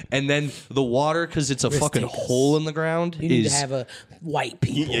anyways. And then the water, because it's a fucking takers. hole in the ground, You need is to have a white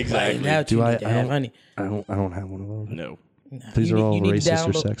people. Exactly. Like, that's what you need to have, honey. I don't have one of those. No. These You are need- all you need to racist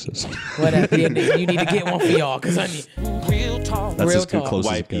or download- sexist. Whatever. Yeah, you need to get one for y'all, because honey, That's Real as good talk. close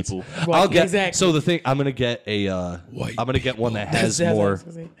as White it gets. people. I'll get Exactly. so the thing I'm gonna get a I'm gonna get one that has That's what I more was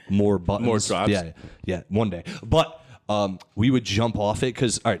gonna say. more buttons, More drops. yeah, one day. But we would jump off it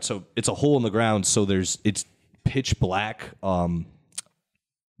because all right, so it's a hole in the ground, so it's pitch black.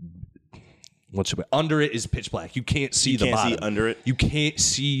 under it is pitch black. You can't see the bottom. See under it. You can't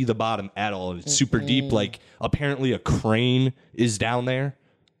see the bottom at all. It's super deep. Like apparently a crane is down there,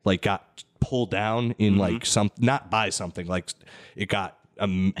 like got pulled down in like not by something. Like it got a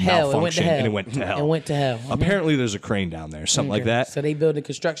malfunction and it went to hell. It went to hell. Apparently there's a crane down there, something like that. So they build a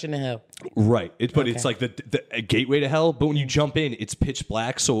construction to hell. Right. But it's like the a gateway to hell. But when you jump in, it's pitch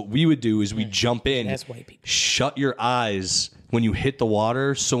black. So what we would do is we jump in. That's white people. Shut your eyes when you hit the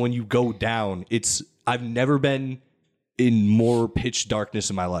water. So when you go down, I've never been in more pitch darkness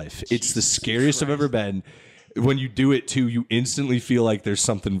in my life. It's the scariest I've ever been. When you do it too, you instantly feel like there's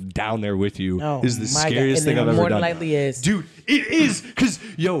something down there with you. Oh, is the scariest thing I've ever done. More than likely is. Dude, it is. Because,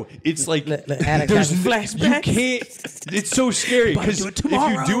 it's like, there's flashbacks. You can't, it's so scary. Because if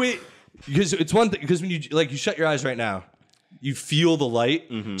you do it, because it's one thing, because when you shut your eyes right now, you feel the light.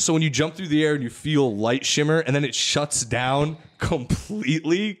 So when you jump through the air and you feel light shimmer, and then it shuts down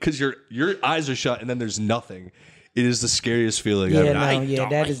completely because your eyes are shut and then there's nothing. It is the scariest feeling ever.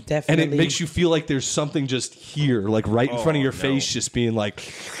 That is definitely. And it makes you feel like there's something just here, like right in front of your face, just being like,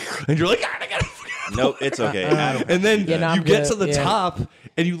 and you're like, I gotta. Nope, it's okay. And then you get to the top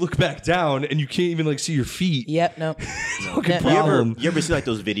and you look back down and you can't even like see your feet. Yep, no. You ever see like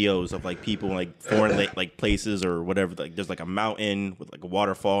those videos of like people in, like foreign like places or whatever? Like there's like a mountain with like a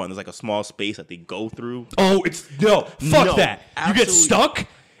waterfall and there's like a small space that they go through. Oh, fuck that. Absolutely. You get stuck.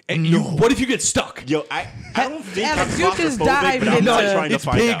 And what if you get stuck? Yo, I don't think Alex, I'm you just claustrophobic, dive but I'm into- not trying to It's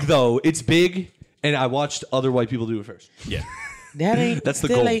find big out. though. It's big, and I watched other white people do it first. Yeah. That ain't That's the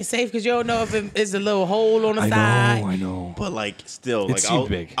still goal. ain't safe because you don't know if it's a little hole on the side. I know. But like still, It like seemed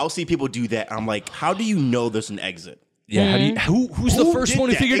big. I'll see people do that. I'm like, how do you know there's an exit? Yeah. Who's the first did one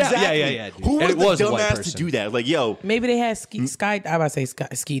to that? figure it out? Exactly. Yeah. Dude. Who And was it the a white dumbass person. to do that? Like, yo, Maybe they had ski diving.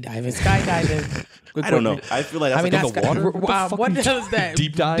 Skydiving. I don't know. I feel like that's mean, like not the water? What the Wow, fuck what are the you hell is that?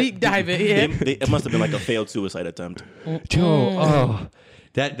 Deep dive? Deep diving. Yeah. it must have been like a failed suicide attempt.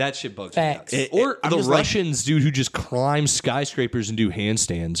 That shit bugs Facts. me. Or I'm the just like- Russians, dude, who just climb skyscrapers and do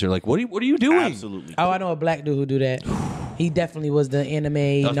handstands. They're like, what are you doing? Absolutely. Oh, I know a black dude who do that. He definitely was the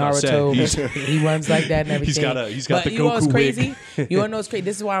anime was about to say, Naruto. he's- He runs like that and everything. He's got But the you know what's Goku crazy? wig. You wanna know what's crazy?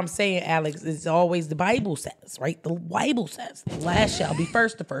 This is why I'm saying, Alex, it's always the Bible says, right? The Bible says, the last shall be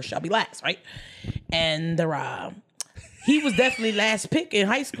first, the first shall be last, right? And he was definitely last pick in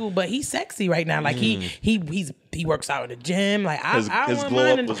high school, but he's sexy right now. Like he works out in the gym. Like I His wouldn't glow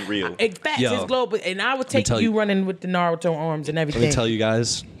mind up was real. In fact, Yo. his glow up, and I would take tell you you- running with the Naruto arms and everything. Let me tell you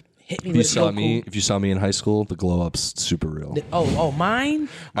guys, Hit me if you with saw Goku. if you saw me in high school, the glow up's super real. Mine.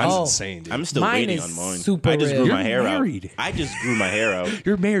 Mine's oh, insane, dude. I'm still Mine waiting is on mine. super I just real. grew my You're hair married. out. I just grew my hair out.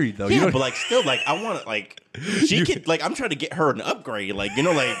 You're married though. You Yeah, don't- but like still, like I want to like she could like I'm trying to get her an upgrade. Like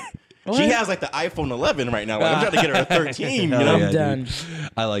like. She has like the iPhone 11 right now. Like, I'm trying to get her a 13. You know, Hell yeah, I'm done. dude.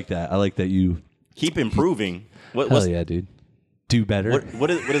 I like that. I like that you. keep improving. Hell What's yeah, dude. Do better. what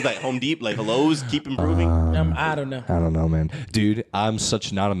is that? Home Depot like hellos? Keep improving. I don't know. I don't know, man. Dude, I'm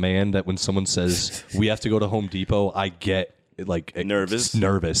such not a man that when someone says we have to go to Home Depot, I get like Nervous?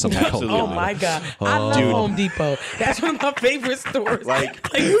 Nervous. I'm like, Absolutely. Oh my god, I love Dude. Home Depot. That's one of my favorite stores. Like,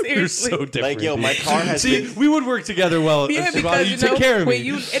 You're seriously. so different. Like, yo, my car has See, been- we would work together well. Yeah, Shivani, because you take care of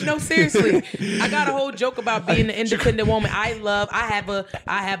me. no, seriously, I got a whole joke about being an independent woman. I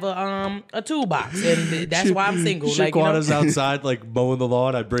have a toolbox, and that's why I'm single. Like, you know, Shaquana's outside, like mowing the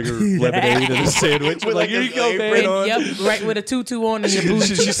lawn. I bring her lemonade and a sandwich. With, Like, like, here a you go, apron babe. on. yep, right with a tutu on and your She, boots.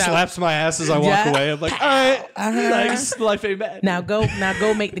 she out. slaps my ass as I walk Yeah. away. I'm like, all right, thanks. Life ain't bad. Now go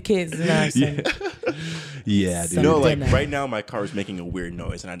make the kids. You know what I'm saying? Yeah, dude. So- No, like Dinner. right now my car is making a weird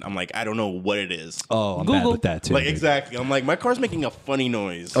noise, and I'm like, I don't know what it is. Oh, I'm bad Google. with that too. Like dude. exactly, I'm like, my car's making a funny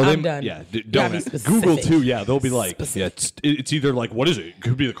noise. Oh, I'm done. Yeah, You don't gotta be Google specific. too. Yeah, they'll be like, yeah, it's either like, what is it? It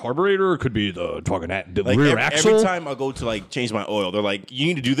could be the carburetor, or it could be the fucking the Like rear axle. every time I go to like change my oil, they're like, you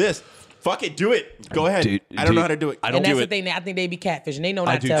need to do this. Fuck it, do it. Go ahead. Dude, I don't know how to do it. I And don't that's do the it. thing. I think they be catfishing. They know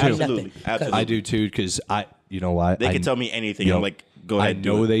I not do to tell too. me Absolutely. nothing. Absolutely. I do too, because you know why? They can tell me anything. Yo, I'm like, go ahead. I and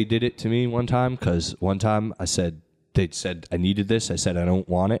do know it. they did it to me one time because one time they said I needed this. I said I don't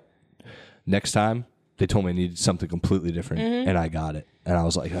want it. Next time they told me I needed something completely different, and I got it. And I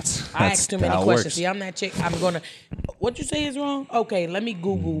was like, that's I asked too many how it questions. works. See, I'm that chick. I'm gonna. What you say is wrong? Okay, let me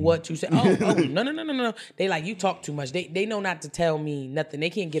Google what you said. Oh, no. They like you talk too much. They know not to tell me nothing.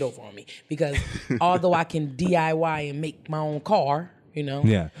 They can't get over on me because although I can DIY and make my own car, you know.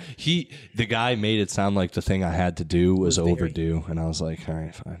 Yeah, the guy made it sound like the thing I had to do was very- overdue, and I was like, all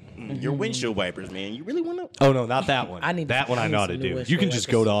right, fine. Your windshield wipers, man. You really want to? Oh no, not that one. I need- that one I I need know how some to new do. windshield You can just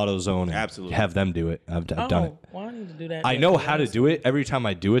go to AutoZone and Absolutely. have them do it. I've done it. Why need to do that. I know how to do it every time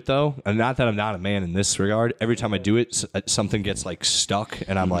I do it, though. And not that I'm not a man in this regard. Every time I do it, something gets like stuck,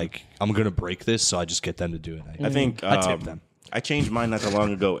 and I'm like, I'm gonna break this, so I just get them to do it. I think I tip them. I changed mine not that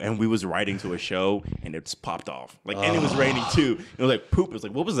long ago, and we was riding to a show, and it's popped off. Like, and it was raining too. It was like poop. It was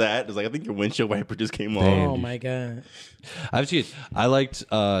like, what was that? It was like, I think your windshield wiper just came off. Oh my god! I liked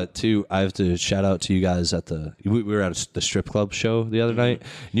too. I have to shout out to you guys at we were at the strip club show the other night.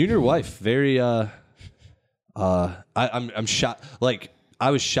 You and your wife, very. I'm shocked. Like,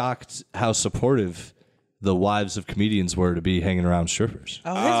 I was shocked how supportive the wives of comedians were to be hanging around strippers.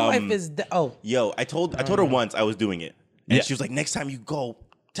 Oh, his wife is. Yo, I told her once I was doing it. And she was like, next time you go,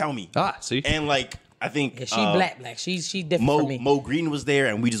 tell me. See? And like, I think Yeah, she black. She different from me. Mo Green was there,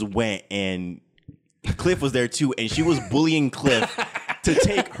 and we just went, and Cliff was there too, and she was bullying Cliff to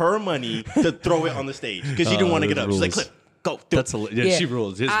take her money to throw it on the stage because she didn't want to get up. She's like, Cliff, go. That's she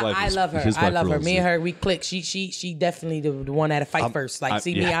rules. His wife. I love her. I love her. Me and her, we click. She definitely the one that fight first. Like,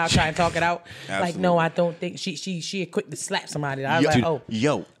 me, I'll try and talk it out. Like, no, I don't think she quick to slap somebody. I was like, oh,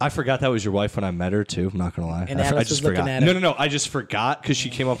 yo, I forgot that was your wife when I met her too. I'm not gonna lie. And I Alex just was looking forgot. at her. No. I just forgot because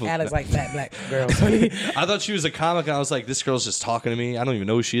she came up with Alex like fat black girl. I thought she was a comic, and I was like, this girl's just talking to me. I don't even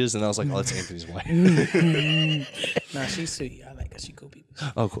know who she is, and I was like, oh, that's Anthony's wife. Nah, she's sweet. I like her. She cool people.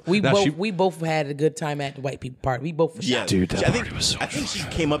 Oh, cool. We both had a good time at the white people party. We both were yeah, shocked. Dude, that party was so I think she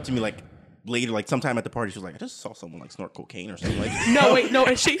came up to me like later, like sometime at the party. She was like, I just saw someone like snort cocaine or something. Like,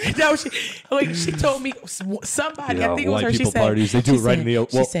 And she told me somebody. Yeah, I think it was white her. She people said, parties, they do it right in the.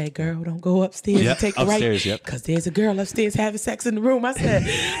 She said, "Girl, don't go upstairs and take a right, upstairs, because there's a girl upstairs having sex in the room." I said,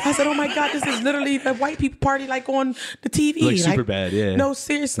 "Oh my God, this is literally a white people party like on the TV, Like super bad, yeah. No,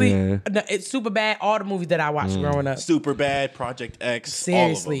 seriously, Yeah. No, it's super bad. All the movies that I watched growing up, Super Bad, Project X,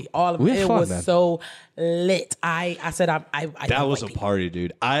 seriously, all of We it. had It fun, was man. so lit. I said, I That love was a white people. party,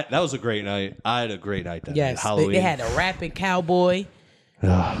 dude. That was a great night. I had a great night that night. Yes, Halloween. they had a rapping cowboy.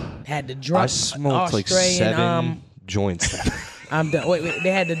 Had the drunk I smoked like Australian 7 joints. I'm done. Wait.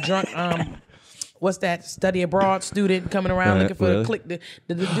 They had the drunk. What's that? Study abroad student coming around looking for the click. The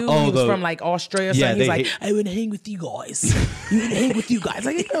dude he was from like Australia. Yeah, So he's like, I want to hang with you guys. You want to hang with you guys?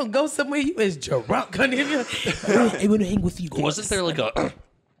 Like, you don't go somewhere. You is drunk. I want to hang with you guys. Wasn't there like a?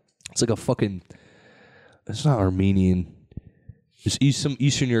 It's like a fucking. It's not Armenian. Some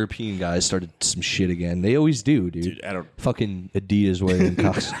Eastern European guys started some shit again. They always do, dude. Dude, I don't. Fucking Adidas wearing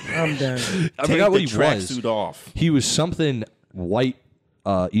cocks. I'm done. I forgot what he was. Tracksuit off. He was something white,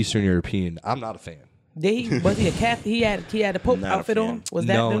 Eastern European. I'm not a fan. Was he a Catholic? He had a Pope Not a outfit fan. on. Was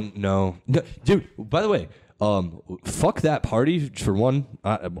that them? No, dude. By the way, fuck that party for one.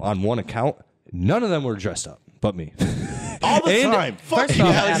 On one account, none of them were dressed up, but me. All the time. Fuck First you,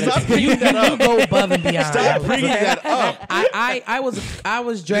 off, Alex. Alex, Stop you bringing that up. go above and beyond. Stop Alex. bringing that up. I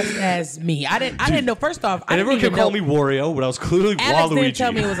was dressed as me. I didn't know. First off, I And didn't everyone even kept calling know. me Wario, but I was clearly Alex Waluigi. didn't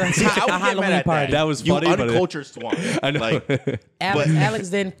tell me it was a I would get mad Halloween at party. That was you funny, but uncultured swine. I know. Like, Alex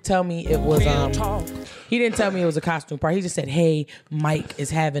didn't tell me it was. He didn't tell me it was a costume party. He just said, "Hey, Mike is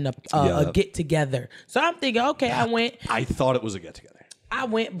having a get together." So I'm thinking, okay, I went. I thought it was a get together. I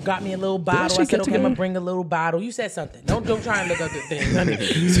went, got me a little bottle. I actually said, get okay, I'm together? gonna bring a little bottle. You said something. Don't try and look up the thing.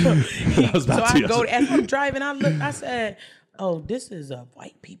 I was about to. I go as I'm driving. I look. I said, "Oh, this is a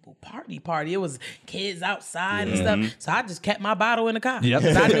white people party." It was kids outside and stuff. So I just kept my bottle in the car. Yep.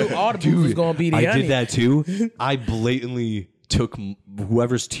 'Cause I knew all the booze was gonna be the I onion. did that too. I blatantly took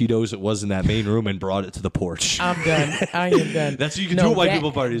whoever's Tito's it was in that main room and brought it to the porch. I'm done. I am done. That's what you can do at white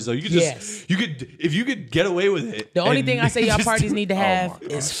people parties, though. You could just, if you could get away with it. The only and thing I say y'all just parties do- need to have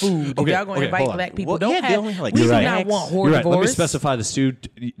is food. Okay, If y'all gonna okay, invite hold on. black people, Well, don't yeah, they have. only have, like, We do You're not right. want You're right. Let me hortivores. specify this, dude.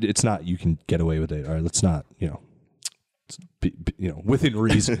 It's not. You can get away with it. All right. Let's not. Within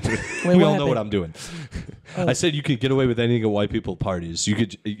reason. We what all know happened? what I'm doing. I said you could get away with anything at white people parties. You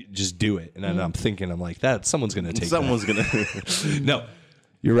could just do it, and then I'm thinking, I'm like, that someone's gonna take. someone's gonna. No,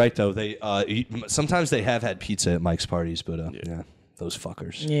 you're right though. They sometimes they have had pizza at Mike's parties, but yeah, those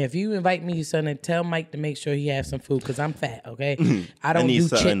fuckers. Yeah, if you invite me, son, tell Mike to make sure he has some food because I'm fat. Okay, I don't need do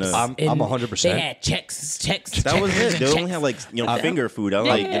something chips. to- I'm and 100%. They had checks. That was it. They checks. only had like finger food. I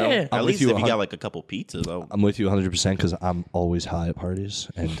like Yeah. at I'm least with you if you 100 got like a couple pizzas. I'm with you 100% because I'm always high at parties,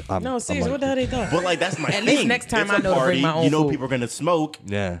 and I'm No, seriously, I'm like, what the hell they thought? But like that's my At thing. least next time It's I a know to bring party, my own you know food. people are gonna smoke.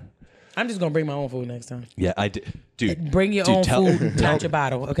 Yeah, I'm just gonna bring my own food next time. yeah, I did, dude. Bring your dude, own tell- food, not your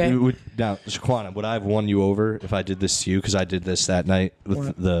bottle. Okay. Now, Shaquana, would I have won you over if I did this to you? Because I did this that night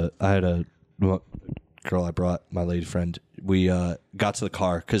with I had a girl I brought, my lady friend. We got to the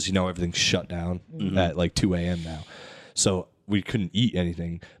car because everything's shut down at like 2 a.m. now, so we couldn't eat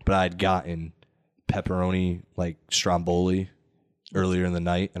anything. But I'd gotten pepperoni, like stromboli, earlier in the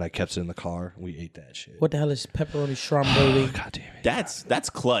night, and I kept it in the car. We ate that shit. What the hell is pepperoni stromboli? God damn it. That's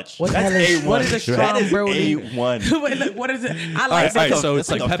clutch. What the That's hell is A1. what is a That is stromboli? A1. Wait, look, what is it? I All like right, that. so it's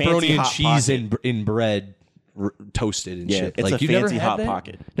It's like like a pepperoni fancy and Hot cheese Pocket. in bread, toasted and Yeah, shit. it's like a you never fancy had Hot that?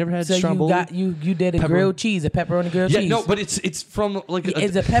 Pocket. Never had So stromboli? you did a grilled cheese, a pepperoni grilled Yeah, cheese. no, but it's from like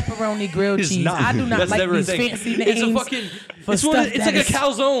It's a pepperoni grilled It's cheese. not. I do not That's like never a these thing. fancy names. It's a fucking. for It's, stuff it's that like a is-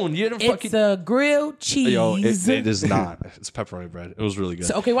 calzone. You don't It's fucking. a grilled cheese. Yo, it is not. It's pepperoni bread. It was really good.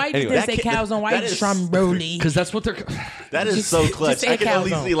 So, okay, why you Anyway, didn't say calzone? Why that you is- stromboli? because that's what they're. That is Just- so just clutch. say I can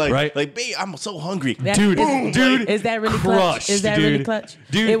only calzone. see Right? like, babe, I'm so hungry. That- Dude, is, dude, is that really clutch? crushed, Is that really dude. clutch?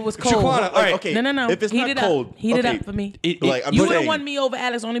 Dude, It was cold. Shaquana, all right. Okay, No. if it's Heat not it cold, up. Heat it okay. up for me. Like, I'm You would have saying- won me over,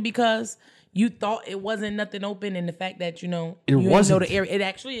 Alex, only because you thought it wasn't nothing open, and the fact that you It didn't know wasn't. the area. It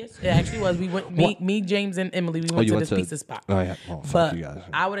actually is. It actually was. We went. Me, James, and Emily. We went you to went this to- pizza spot. Oh, yeah. Well, fuck But you guys.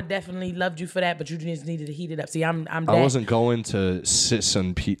 I would have definitely loved you for that. But you just needed to heat it up. See, I'm. I that- wasn't going to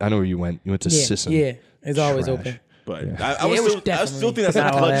Sisson. I know where you went. You went to Yeah, Sisson. yeah. It's always Trash. open. But Yeah, I it was still definitely think that's a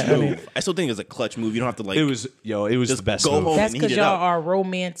not all clutch that. I mean- move. I still think it's a clutch move. You don't have to like. It was Just the best go move. home. That's and heat because it y'all up. are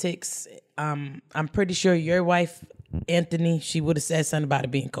romantics. I'm pretty sure your wife, Anthony, she would have said something about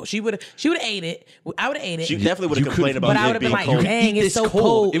it being cold. She would have ate it. I would have ate it. She definitely would have complained about but I would it have being been like, cold. dang, Eat it's this so cold.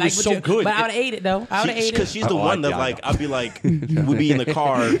 cold. It Like, was would so you- good. But I would have ate it though. I would have ate it. Because she's the Oh, one that yeah, I like I'll be like we'd be in the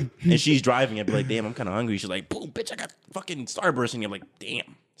car and she's driving. I'd be like, damn, I'm kind of hungry. She's like, boom, bitch, I got fucking Starburst, and you're like,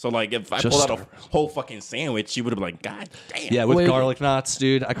 damn. So like if I Just pulled out a whole fucking sandwich, she would have been like, god damn. Yeah, with Wait. garlic knots,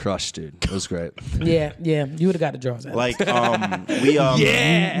 dude. I crushed, dude. It was great. Yeah. You would have got the draws. Alex. Like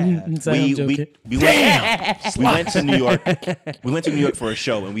Yeah. So I'm joking. we went to New York. We went to New York for a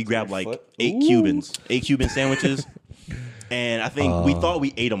show and we grabbed like 8 Cuban sandwiches, and I think we thought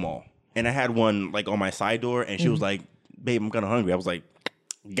we ate them all. And I had one like on my side door, and she was like, "Babe, I'm kind of hungry." I was like,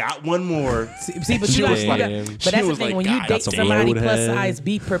 "Got one more." See, but you Damn. got, but She that's the was thing. like, When you God date damn. somebody plus Roadhead. size,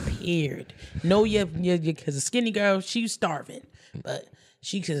 be prepared. Know because a skinny girl, she's starving, but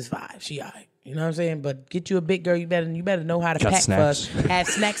she can survive. She alright. You know what I'm saying? But get you a big girl, you better know how to Got pack snacks. for us. Have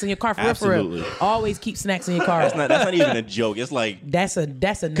snacks in your car for real, for real. Absolutely. Always keep snacks in your car. That's not even a joke. It's like That's a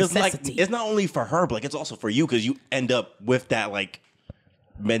because like necessity. it's not only for her, but like it's also for you because you end up with that like.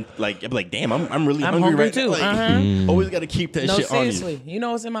 Like I'm like, damn, I'm really I'm hungry hungry right too. now. Like, Uh-huh. always got to keep that No, shit on you. seriously. You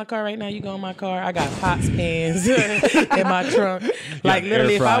know what's in my car right now? You go in my car. I got pots, pans in my trunk. Like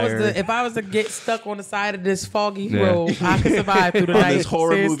literally, air fryer. if I was to get stuck on the side of this foggy Yeah. road, I could survive through the On night. this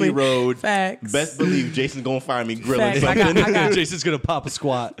horror Seriously. movie road. Facts. Best believe Jason's gonna find me grilling Facts. I something. got Jason's gonna pop a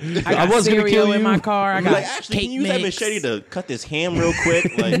squat. I got was gonna cereal kill in you. my car. I I'm got like, actually, cake can you use that mix. machete to cut this ham real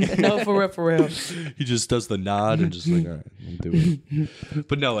quick? Like, No, for real. He just does the nod and just like, all right, I'll do it.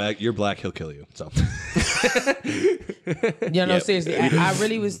 But no, you're black. He'll kill you. So You know, Yeah. seriously. I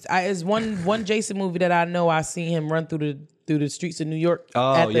really was. It's one Jason movie that I know. I seen him run through the streets of New York.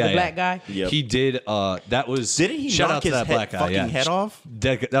 After the black guy. Yep. He did. That was. Didn't he shout knock out to his that black guy? fucking Yeah, head off?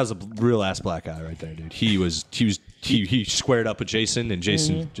 That was a real ass black guy right there, dude. He squared up with Jason, and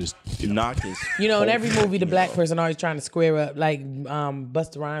Jason just knocked his. You know, in every movie, the black person always trying to square up, like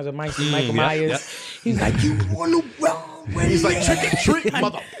Busta Rhymes or Michael yeah, Myers. yeah. He's like, you on the wrong way. He's like trick or treat,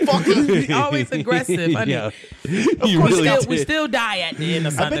 motherfucker. He's always aggressive. Honey. yeah. We, He really we did. still die at the end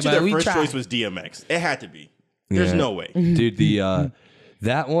of I something, bet you but their we first try. choice was DMX. It had to be. There's Yeah. no way. Dude.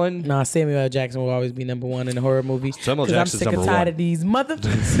 That one. Nah, Samuel L. Jackson will always be number one in a horror movie. Samuel 'Cause I'm Jackson's sick and number tired one. of these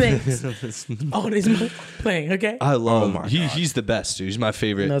motherfuckers. All these playing, okay? I love. my God. He's the best, dude. He's my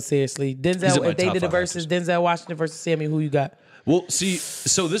favorite. No, seriously. He's in my Denzel, if they top did the 5 versus Denzel Washington versus Samuel, who you got? Well, see,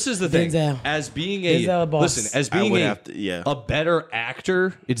 so this is the thing. Denzel. As being Denzel a boss. listen, as I being would a, have to- yeah. a better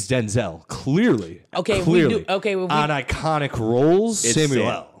actor, it's Denzel. Clearly, Okay, we clearly. do- okay, well, we- on iconic roles, It's Samuel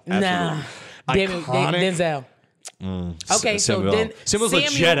Sam. L. Nah. Iconic. Denzel. Okay, so Samuel L. Samuel's a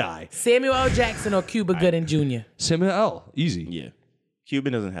Jedi. Samuel L. Jackson or Cuba Gooding Jr.? Samuel L. Easy. Yeah.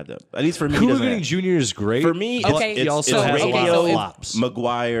 Cuban doesn't have that. At least for me, he Cuba doesn't Gooding have- Jr. is great. For me, but Okay, he it's also so- has a lot okay, of so if- flops.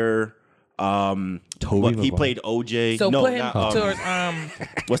 Maguire. Toby He Maguire. played OJ. So no, put him not, towards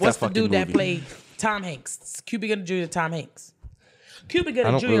what's what's that the dude fucking that movie? played Tom Hanks? Cuba Gooding Jr. Tom Hanks. Cuba I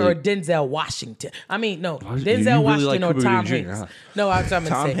Gooding don't Jr. really- or Denzel Washington? I mean, no, you Denzel really Washington like or Cuba Tom Gooding Jr., Hanks. huh? No, I'm trying to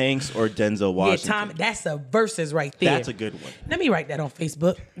Tom say. Hanks or Denzel Yeah, Washington. Tom. That's a versus right there. That's a good one. Let me write that on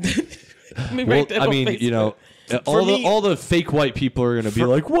Facebook. Let me Well, write that I on mean, Facebook. you know, For me- all the fake white people are gonna be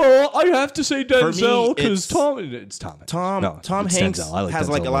like, "Well, I have to say Denzel me, because it's- Tom." It's Tom. Hanks. No, Tom it's Hanks Denzel. I like has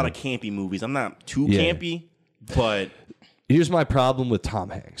Denzel like a lot more. of campy movies. I'm not too Yeah. campy, but Here's my problem with Tom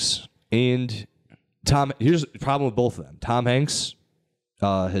Hanks and Tom. Here's the problem with both of them. Tom Hanks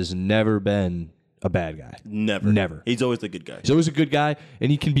has never been a bad guy. never. Never. He's always the good guy. He's always a good guy,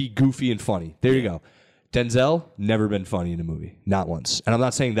 and he can be goofy and funny. There you go. Denzel, never been funny in a movie. Not once. And I'm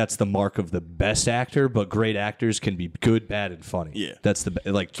not saying that's the mark of the best actor, but great actors can be good, bad, and funny. Yeah. That's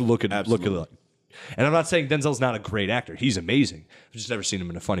look at and I'm not saying Denzel's not a great actor. He's amazing. I've just never seen him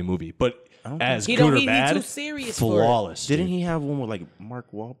in a funny movie. But as good or bad, too serious flawless. Didn't he have one with like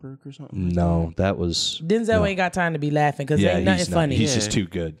Mark Wahlberg or something? No, that was Denzel ain't got time to be laughing because ain't nothing funny. He's just too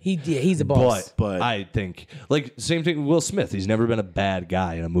good. He's a boss. But I think same thing with Will Smith. He's never been a bad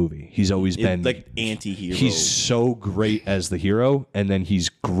guy in a movie. He's always been like anti-hero. He's so great as the hero, and then he's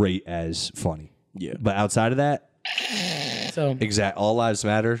great as funny. Yeah. But outside of that, so all lives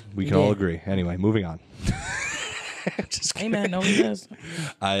matter. We can all agree. Anyway, moving on. Just kidding. Amen. No, he does.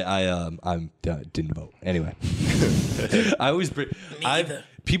 I didn't vote. Anyway, I always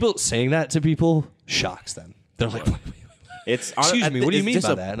people saying that to people shocks them. They're like, wait. It's excuse me. What do you mean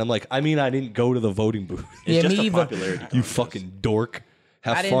by that? And I'm like, I mean, I didn't go to the voting booth. It's just me a either. popularity. You fucking dork.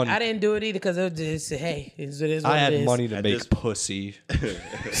 Have fun. I didn't do it either because it was just, hey, it is what I had it is. money to make pussy.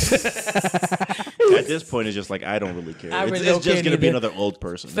 At this point, it's just like I don't really care. Really It's don't just care going to be either. another old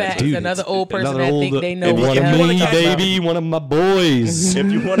person. Facts. Dude, Another old person another that old- think they know If what you the hell wanna they talk talking about. baby, one of my boys.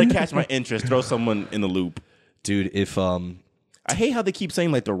 If you want to catch my interest, throw someone in the loop. Dude, if I hate how they keep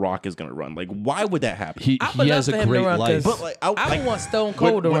saying like The Rock is going to run. Like, why would that happen? he I would has love a for him to great run, life. 'cause But like, I would want Stone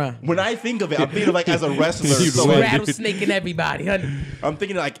Cold to run. When I think of it, I'm thinking of like as a wrestler. So Right. Rattlesnake and everybody. Honey. I'm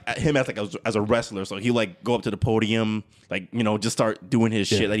thinking like him as like as a wrestler. So he like go up to the podium, like just start doing his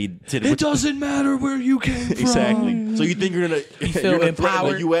shit that he did. It doesn't matter where you came from. Exactly. So you think you're gonna feel you're gonna threaten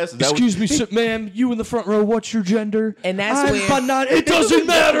empowered. the U.S.? Is that Excuse me, ma'am. You in the front row. What's your gender? And that's I'm where- not. It doesn't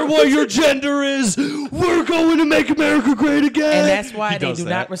matter what your gender is. We're going to make America great again. And that's why He they does do that.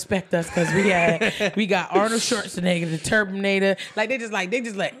 not respect us because we got Arnold Schwarzenegger, the Terminator. Like they just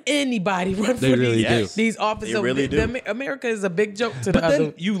let anybody run They for really these, do. these offices. They really do. America is a big joke to But the then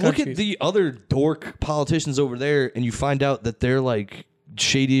other you look at countries. the other dork politicians over there, and you find out that they're like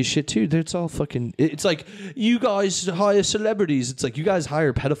shady as shit too. It's all fucking. It's like you guys hire celebrities. It's like you guys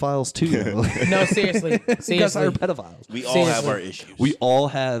hire pedophiles too. No, seriously. You guys hire pedophiles. we all have Seriously. our issues. We all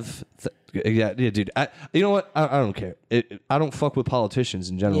have. Yeah, dude. You know what? I don't care. I don't fuck with politicians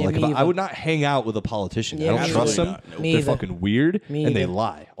in general. Yeah, like, me I either. would not hang out with a politician. Yeah, I don't me trust either. them. Not. Nope. Me They're either. fucking weird Me and they either.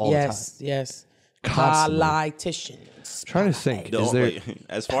 lie all the time. Yes. Constantly. Politicians. Trying to think. Is there?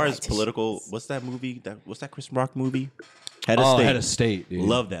 As far as political, what's that movie? What's that Chris Rock movie? Head of Oh, State. Head of State. Dude.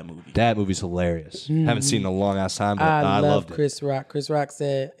 Love that movie. That movie's hilarious. Haven't seen it in a long ass time, but I I love loved it. Chris Rock. Chris Rock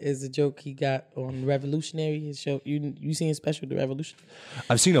said is a joke he got on Revolutionary. His show. You seen his special, The Revolution?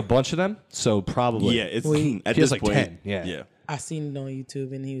 I've seen a bunch of them, so probably. Yeah, it's Wait. at He has this like point. 10, yeah. yeah. I seen it on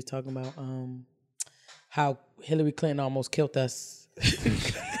YouTube, and he was talking about how Hillary Clinton almost killed us.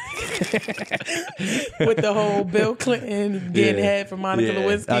 With the whole Bill Clinton getting Yeah. head from Monica Yeah.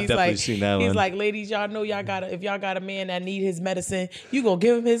 Lewinsky. I've He's definitely like, seen that he's one. like, ladies, y'all know if y'all got a man that need his medicine, you gonna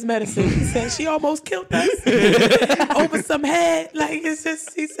give him his medicine. He said she almost killed us over some head. Like it's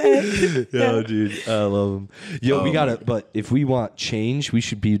just he said. Yo, dude, I love him. Yo, we gotta. But if we want change, we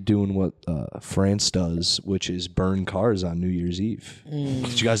should be doing what France does, which is burn cars on New Year's Eve.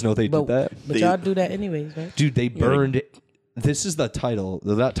 Did you guys know they did that? But y'all do that anyways, right? Dude, they burned. This is the title.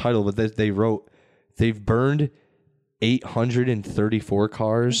 Not title, but they wrote. They've burned 834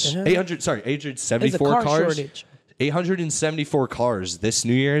 cars. 874 There's a car cars. shortage. 874 cars this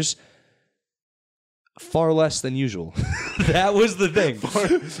New Year's. Far less than usual. That was the thing.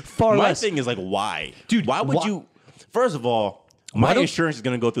 Far My less. thing is like, why, Dude, Why would why- you? First of all, my don't- insurance is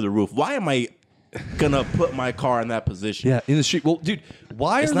gonna go through the roof. Why am I gonna put my car in that position? Yeah, in the street. Well, dude,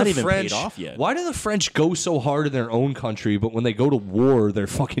 why It's are not the even French paid off yet. Why do the French go so hard in their own country, but when they go to war, they're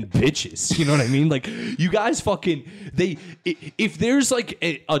fucking bitches? You know what I mean? Like, you guys fucking if there's like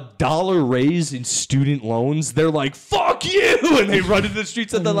a dollar raise in student loans, they're like, fuck you, and they run into the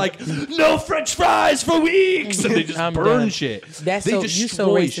streets and they're like, no French fries for weeks, and they just I'm burn done. shit. That's They so you so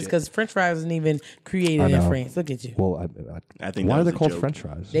destroy racist shit. because French fries wasn't even created in know. France. Look at you. Well, I think why that are they was a called joke. French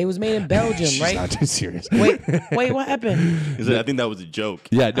fries? They was made in Belgium, She's right? not too serious. Wait, what happened? I think that was a joke.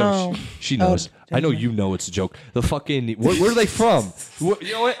 Yeah, no, Oh. she knows. I know you know it's a joke. The fucking where are they from? You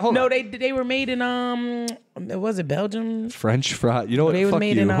know what? Hold No, on. they were made in was it Belgium? French fry. You know what? They was Fuck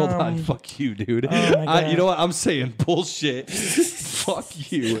made you. in, Hold on. Fuck you, dude. my God. You know what? I'm saying bullshit.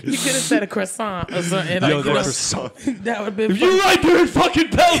 Fuck you. You could have said a croissant or something. Yo, Like, that's so. that would have been If you're right there in fucking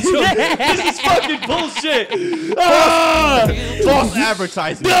Belgium. This is fucking bullshit. False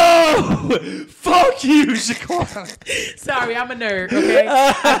advertising. No! Fuck you, Shaquana. Sorry, I'm a nerd. Okay,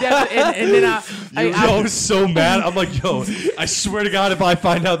 and then I'm so mad. I'm like, yo, I swear to God, if I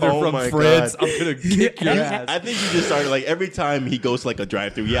find out they're from my France, God. I'm gonna kick your ass. I think you just started like every time he goes to like a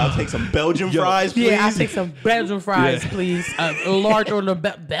drive-through. Yeah, I'll take some Belgian fries, please. yeah, I'll take some Belgian fries, please. A large order of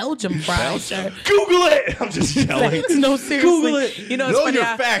Belgian fries. Sir. Google it. I'm just yelling. No, seriously. Google it. You know, it's Know funny. your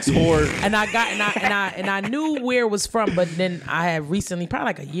facts, whore. And I knew where it was from, but then I had recently, probably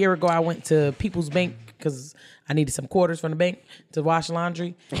like a year ago, I went to People's Bank because I needed some quarters from the bank to wash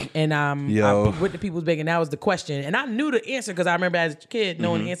laundry, and I went to People's Bank, and that was the question, and I knew the answer because I remember as a kid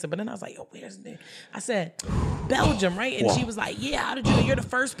knowing the answer, but then I was like, "Yo, where's it?" I said, "Belgium, right?" And she was like, "Yeah, how did you know? You're the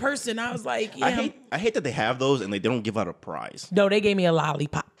first person." I was like, "Yeah." I hate that they have those and they don't give out a prize. No, they gave me a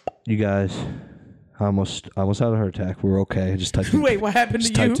lollipop. You guys, I almost had a heart attack. We're okay. I just typed in, Wait, what happened to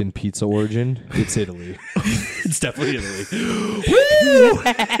you? typed in pizza origin. It's Italy. It's definitely Italy.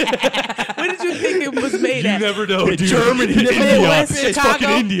 Where did you think it was made at? You never know, dude. Germany. India. Midwest, It's Chicago. fucking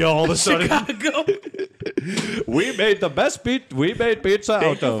India all of a sudden. Chicago. We made the best pizza. We made pizza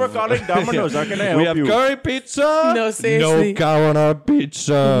Thank you for calling Domino's. How can I help We have you? curry pizza. No, seriously. No cow on our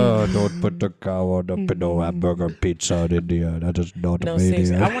pizza. Don't put the cow on the no hamburger pizza in India. That is not No, made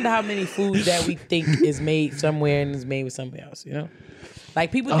seriously. here. I wonder how many foods that we think is made somewhere and is made with something else, you know?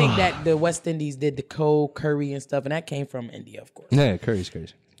 Like, people think that the West Indies did the cold curry and stuff, and that came from India, of course. Yeah, curry's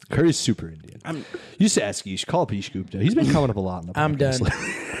crazy. Curry's super Indian. You used to ask Ish. Call up Ish Gupta. He's been coming up a lot in the podcast. I'm done.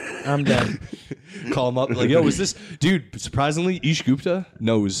 I'm done. Call him up. Like, yo, is this... Dude, surprisingly, Ish Gupta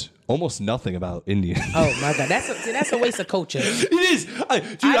knows almost nothing about Indian. Oh, my God. That's a waste of culture. It is. Dude, I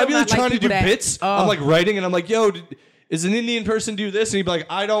I'd do be like not like trying to do people that- bits. I'm like writing, and I'm like, yo... Is an Indian person do this? And he'd be like,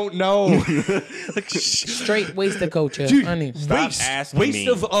 I don't know. Straight waste of culture. Dude, Honey. asking waste me.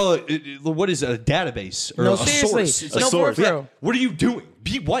 of what is a database or No, a seriously. source? It's No, like, for real. what are you doing?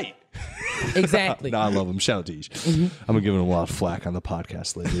 Be white. Exactly. No, I love him. Shout out to Ish. I'm gonna give him a lot of flack on the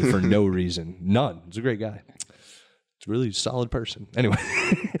podcast lately for no reason. None. He's a great guy. It's a really solid person. Anyway,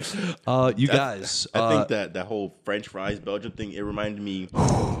 you guys. I think that whole French fries Belgium thing, it reminded me.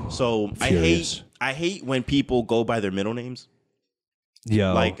 So Furious. I hate when people go by their middle names.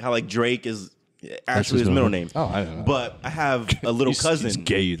 Yo, Like how like Drake is actually his middle name. Oh, I don't know. But I have a little He's cousin.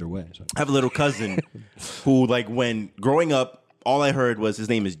 gay either way. So. I have a little cousin who, like, when growing up, all I heard was his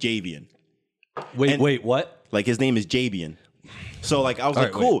name is Javian. Wait, what? Like, his name is Javian. So, like, I was All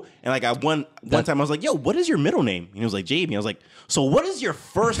like, right, cool. And, like, one time I was like, yo, what is your middle name? And he was like, Javian. I was like, so what is your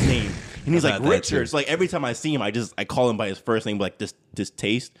first name? And he's like, About that, Richard. too. It's like, every time I see him, I call him by his first name, like, this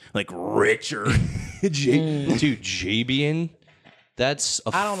taste. Like, Richard. Dude, Jabian. That's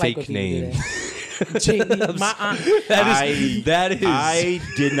a I don't like fake when people name. do that. My aunt, That is. I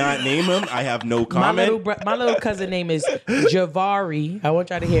did not name him. I have no comment. my little cousin name is Javari. I want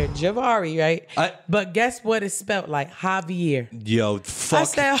y'all to hear it. Javari, right? But guess what it's spelled like? Javier. Yo, fuck,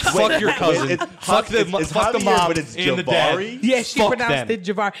 said- fuck your cousin. Fuck the Javier, mom but it's and the dad. Javari? Yeah, she Fuck pronounced them. it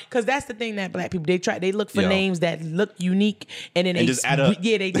Javar. Because that's the thing that black people, they look for Yo. names that look unique and then they just add up.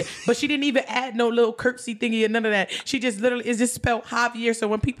 Yeah, they did. But she didn't even add no little curtsy thingy or none of that. She just literally, it's just spelled Javier. So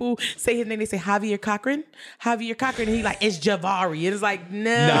when people say his name, they say Javier Cochran. Javier Cochran. And he like, it's Javari. It's like,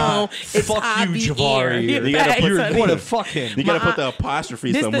 no, Nah, it's fuck Javier. you, Javari. You gotta put- You want to fuck him. You gotta My put the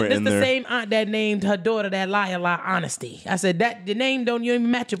apostrophe This somewhere in the there. same aunt that named her daughter that lie honesty. I said that the name don't even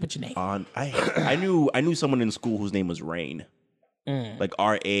match up with your name. I knew someone in school whose name was Rain. Like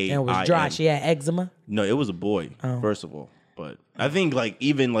R-A-I-N. And it was dry. She had eczema. No, it was a boy, first of all. But I think like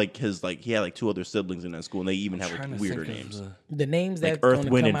even like his like he had like two other siblings in that school and they even have like weirder names. The names Like that Earth,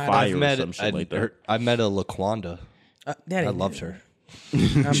 Wind, and Fire or some shit like that. I met a Laquanda. I I loved her.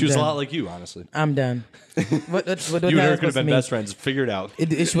 She was a lot like you, honestly. I'm done. What You and her that could have supposed to been mean? best friends. Figure it out.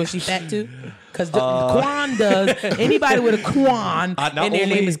 Was she fat too? Because Quan does. Anybody with a Quan Not and their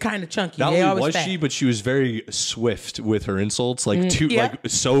only- name is kind of chunky. Not They only always was fat. she, but she was very swift with her insults. Like Yeah. like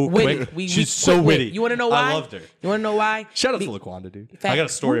so Witty. quick. She's so quick witty. wit. You want to know why? I loved her. You want to know why? Shout out to Laquanda, dude. Fat- I got a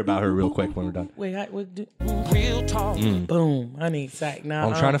story about her real quick when we're done. Wait, real talk. Boom. I need sack now.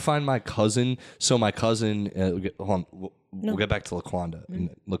 I'm trying to find my cousin. So my cousin, hold on, we'll get back to Laquanda. And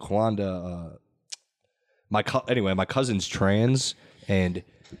Laquanda, anyway, my cousin's trans, and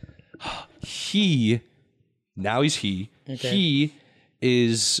he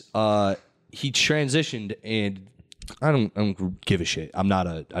is he transitioned, and I don't give a shit. I'm not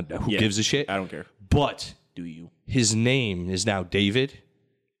who gives a shit. I don't care. But Do you? his name is now David.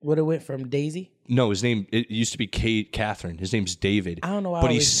 What it went from Daisy? No, his name it used to be Catherine. His name's David. I don't know why I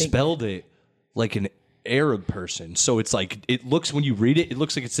but he always think spelled it like an Arab person, so it's like it looks when you read it, it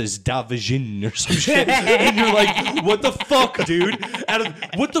looks like it says Davijin or some shit, and you're like, "What the fuck, dude?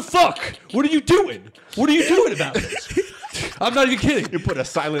 What the fuck? What are you doing? What are you doing about this?" I'm not even kidding. You put a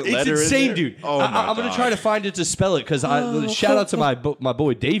silent It's letter insane, in there? dude. Oh I'm gonna God. try to find it to spell it because shout out to my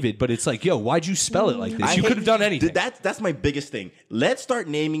boy David, but it's like, yo, why'd you spell it like this? You could have done anything. That's my biggest thing. Let's start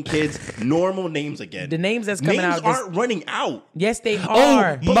naming kids normal names again. The names that's coming names out this- aren't running out. Yes, they Oh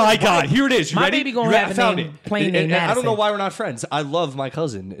are. my God! Here it is. You My ready? baby gonna You ready? have I a found name, it. plain name And I don't know Madison. why we're not friends. I love my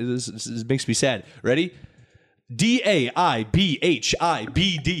cousin. This makes me sad. Ready?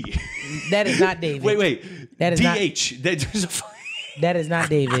 DAIBHIBD. That is not David. Wait. That is not- DH. That is not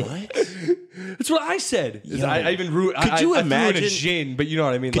David. That's what I said. I even ruined. Could you I threw in imagine- a Jin, but you know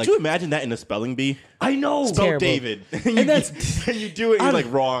what I mean. Could you imagine that in a spelling bee? I know. Spell Terrible. David. And that's and you do it, and you're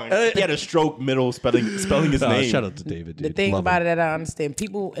like wrong. He had a stroke middle spelling his name. Shout out to David. The Dude. thing Love about him. it that I understand,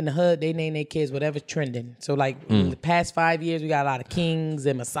 people in the hood, they name their kids whatever's trending. So like in the past 5 years, we got a lot of kings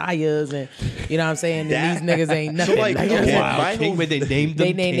and messiahs, and you know what I'm saying. And these niggas ain't nothing. like, Like, you know what I'm okay, saying? Wow, my King, whole- where they named them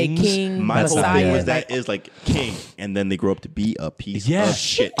They name their kings? king, My whole thing messiah. was that is like king, and then they grow up to be a piece of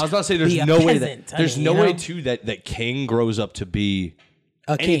shit. I was about to say there's Be a no way peasant, that there's honey, no you know? way too that King grows up to be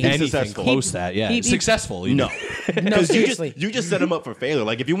a king. Anything anything successful. close to that. Yeah, he- successful. No, No, because seriously. you just set them up for failure.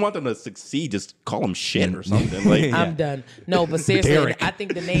 Like if you want them to succeed, just call them shit or something. Like I'm done. No, but seriously, Derek. I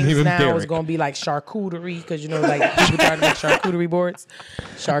think the names Name him now is Derek. going to be like charcuterie because you know, like people trying to make charcuterie boards.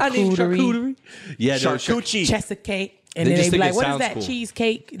 Charcuterie, Yeah, no, charcuterie. Cheesecake. And They then just they be think like, it "What is sounds that cool.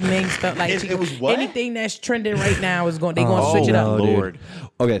 cheesecake?" And then spelled like It chicken. was what? Anything that's trending right now is going. They going to Oh, switch it no, up. dude. Lord.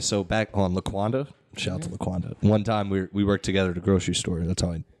 Okay, so back on LaQuanda. Shout out to LaQuanda. One time we worked together at a grocery store. That's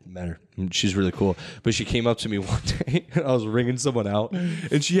how I met her. And she's really cool. But she came up to me one day and I was ringing someone out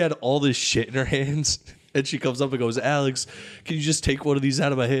and she had all this shit in her hands. And she comes up and goes, "Alex, can you just take one of these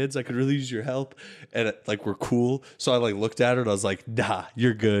out of my hands? I could really use your help." And like we're cool. So I like looked at her and I was like, "Nah,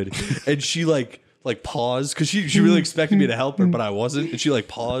 you're good." And she like paused because she really expected me to help her, but I wasn't. And she like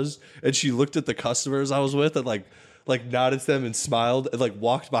paused and she looked at the customers I was with and like nodded to them and smiled and like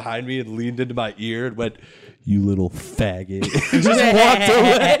walked behind me and leaned into my ear and went, "You little faggot." And just walked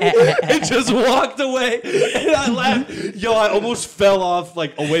away. And just walked away. And I laughed. Yo, I almost fell off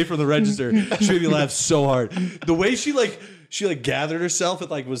like away from the register. She made me laugh so hard. The way she gathered herself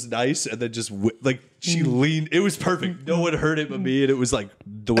and like was nice and then just she leaned. It was perfect. No one heard it but me, and it was like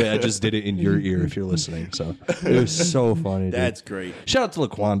the way I just did it in your ear if you're listening. So it was so funny. Dude. That's great. Shout out to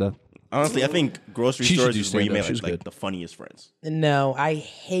LaQuanda. Honestly, I think grocery She should stores do is where you stand-up. make She's like good. the funniest friends. No, I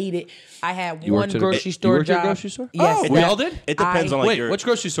hate it. I had You one worked at a- grocery you store worked at a job. grocery store? Yes, Oh, we all did? It depends I- on like Wait, your. which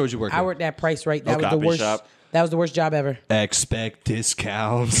grocery stores you work I at? worked at Price Right. That was the copy worst. shop. That was the worst job ever. Expect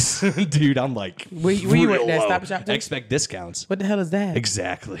discounts. Dude, I'm like, Where you worked at real Stop low. and Shop too? Expect discounts. What the hell is that?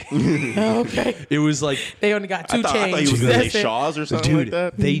 Exactly. Oh, okay. It was like, They only got two I thought chains. he was gonna say That's it. Shaw's or something dude,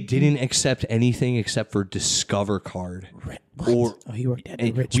 like that. they didn't accept anything except for Discover Card. Or Oh, he worked at the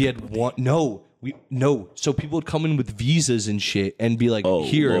and rich. we had one. No. So people would come in with visas and shit and be like, Oh,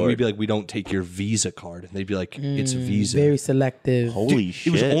 here, and Lord. we'd be like, we don't take your Visa card. And they'd be like, it's Visa. Very selective. Holy It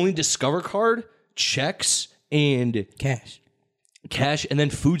shit! was only Discover Card, checks, and Cash. and then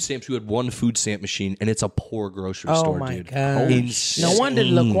food stamps. We had one food stamp machine, and it's a poor grocery Oh store, my dude. god! Insane. No wonder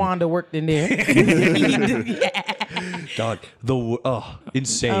LaQuanda worked in there. Dog,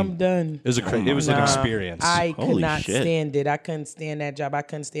 insane. I'm done. It was it was an Nah, experience. I could Holy not shit. stand it. I couldn't stand that job. I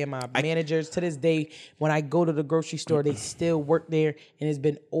couldn't stand my managers. To this day, when I go to the grocery store, they still work there, and it's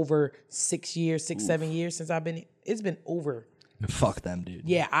been over 6 years, 7 years since I've been. It's been over. Fuck them, dude.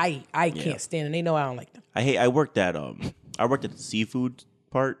 Yeah, I can't stand them. They know I don't like them. I worked at the seafood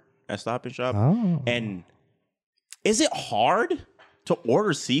part at Stop and Shop. Oh. And is it hard to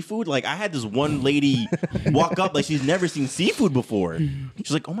order seafood? Like I had this one lady walk up like she's never seen seafood before.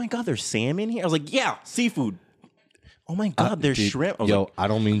 She's like, "Oh my god, there's salmon here." I was like, "Yeah, seafood." Oh my god, there's Dude, shrimp. I was Yo, like, I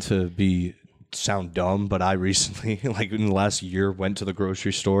don't mean to sound dumb, but I recently, like in the last year, went to the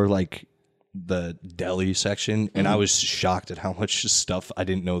grocery store, like the deli section, and I was shocked at how much stuff I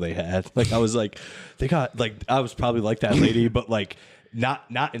didn't know they had. Like I was like, they got like I was probably like that lady, but like not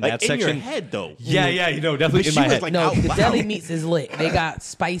in like that in section. your head though. Yeah, definitely in She my was head. like, No, out the loud. deli meats is lit. They got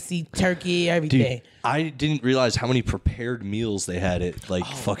spicy turkey, everything. Dude, I didn't realize how many prepared meals they had at like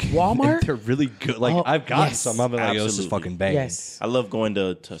fucking Walmart? They're really good. Like Oh, I've gotten yes. some. I'm like, yo, this is Absolutely. fucking banging. Yes. I love going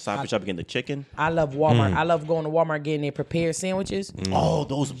to Stop and Shop and getting the chicken. I love Walmart. I love going to Walmart getting their prepared sandwiches. Oh,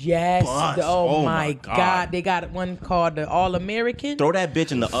 those Yes. bust. Oh my God. They got one called the All American. Throw that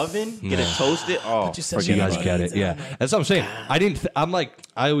bitch in the oven, get it toasted. Oh, yourself So you forget guys about get it. it, yeah. That's what I'm saying. I didn't. I'm like,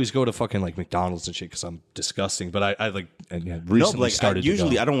 I always go to fucking like McDonald's and shit because I'm disgusting. But I like and yeah, No, recently like started.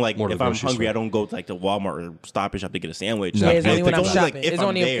 usually to go I don't like more to if the I'm grocery hungry. store. I don't go to like the Walmart or Stop and Shop to get a sandwich. No. Yeah, it's only when I'm It's shopping. like if It's I'm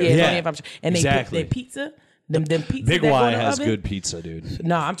only there. it's Yeah. only if I'm and Exactly. they pizza. Them pizza Big that go Y in the has oven. good pizza, dude.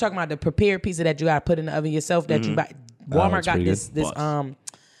 No, I'm talking about the prepared pizza that you got to put in the oven yourself. That you buy. Walmart that's got pretty this good.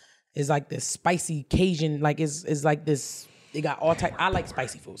 is like this spicy Cajun. Like is like this. It got all type. I like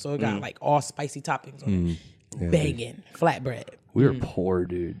spicy food, so it got like all spicy toppings on it. Banging flatbread. We were poor,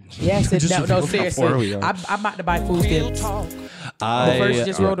 dude. Yes, Just no, reveal how seriously. poor we are. I'm about to buy food stamps. I First,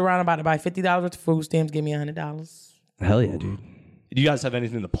 just rolled around. I'm about to buy $50 worth of food stamps. Give me $100. Hell yeah, dude. Do you guys have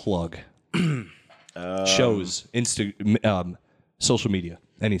anything to plug? Shows, social media,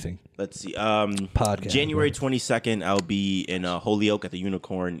 anything. Let's see. Podcast. January 22nd, I'll be in Holyoke at the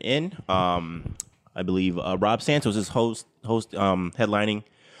Unicorn Inn. I believe Rob Santos is host headlining.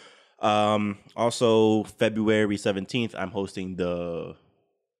 Also, February 17th, I'm hosting the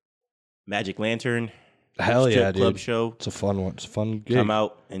Magic Lantern Hell yeah, Strip Club dude. show. It's a fun one. It's a fun gig. Come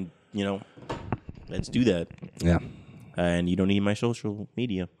out and let's do that. Yeah. And you don't need my social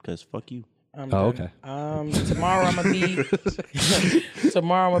media because fuck you. Oh, okay. Tomorrow I'm gonna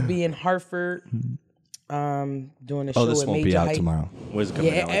be in Hartford. Doing a show. Oh, this at won't Major be out Heights. tomorrow. When's it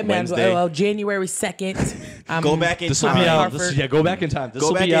coming out? Like man, Wednesday? January 2nd. Go back in This will time. be out. Hartford. Go back in time. This Go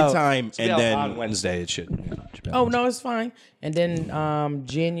will back be in out, time, this will and be out then- on Wednesday it should. Should be out Oh on no, it's fine. And then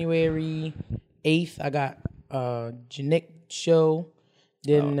January 8th, I got Janik show.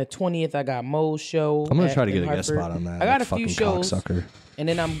 Then the 20th, I got Mo's show. I'm gonna try to in get a guest Hartford. spot on that. I got that a few fucking shows. cocksucker. And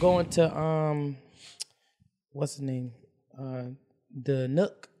then I'm going to what's the name? The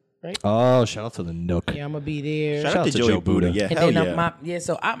Nook, right? Oh, shout out to the Nook. Yeah, I'm gonna be there. Shout out to to Joey Joe Buddha. Buddha. Yeah, And hell then yeah.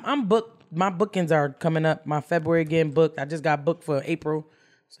 so I'm booked. My bookings are coming up. My February getting booked. I just got booked for April,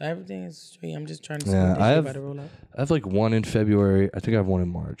 so everything is straight. I'm just trying to see Yeah, what this I shit have- about to roll out. I have like one in February. I think I have one in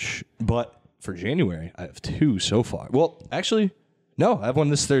March. But for January, I have two so far. Well, actually, no, I have one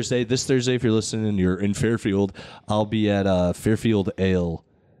this Thursday. This Thursday, if you're listening and you're in Fairfield, I'll be at Fairfield Ale.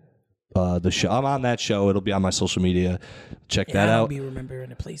 The show. I'm on that show. It'll be on my social media. Check that I don't out. be remembering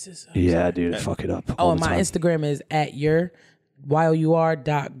the places. Yeah, dude, fuck it up. Oh, all and the my time. Instagram is at your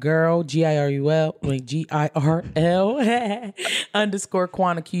YOUR.girl, GIRUL, GIRL _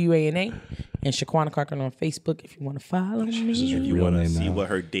 Quana QUANA, and Shaquana Cochran on Facebook if you want to follow me. If you Real want to name see now. what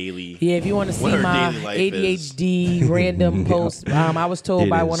her daily Yeah, if you want to see What her my daily life is. ADHD random posts, I was told It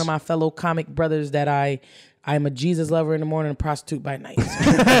by is. one of my fellow comic brothers that I'm a Jesus lover in the morning and a prostitute by night.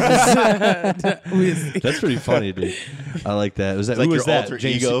 That's pretty funny, dude. I like that. Was that like who your was that? alter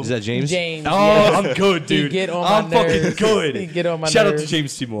James, ego. is that James? James, Oh, yes. I'm good, dude. get on my I'm fucking nerves. good. He get on my Shout out to nerves.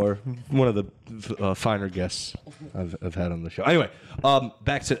 James Seymour, one of the finer guests I've had on the show. Anyway,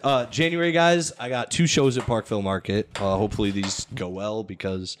 back to January, guys. I got 2 shows at Parkville Market. Hopefully these go well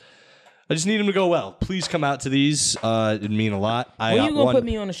because I just need them to go well. Please come out to these. It'd mean a lot. When you gonna put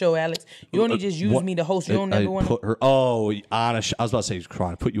me on the show, Alex? You only just use me to host. You don't never want to put her. Oh, on a I was about to say,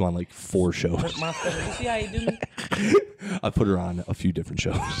 Cochran, I put you on like 4 shows. my feelings. You see how you do me? I put her on a few different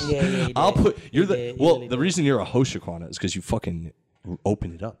shows. Yeah, you I'll did. put you're You the did. You well. really The did. reason you're a host, Shaquana, is because you fucking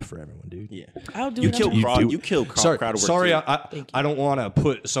open it up for everyone, dude. Yeah. I'll do You it. killed I'm- crowd. You killed crowd work. Sorry, too. I don't want to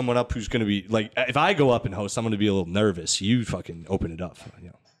put someone up who's going to be like. If I go up and host, I'm going to be a little nervous. You fucking open it up. You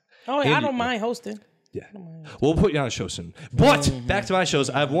know. Oh, yeah, I Andy- don't mind hosting. Yeah. We'll put you on a show soon. But back to my shows.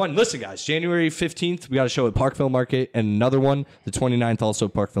 I have one. Listen, guys, January 15th, we got a show at Parkville Market and another one, the 29th, also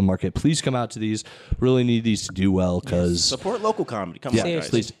at Parkville Market. Please come out to these. Really need these to do well because. Support local comedy. Come Yeah, on, guys.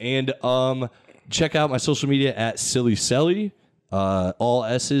 please. And check out my social media at Silly Selly. All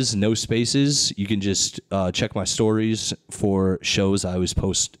S's, no spaces. You can just check my stories for shows. I always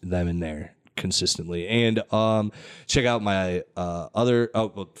post them in there consistently. And check out my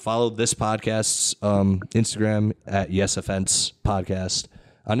follow this podcast's Instagram at Yes Offense Podcast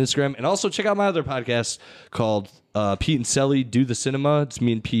on Instagram. And also check out my other podcast called Pete and Selly Do the Cinema. It's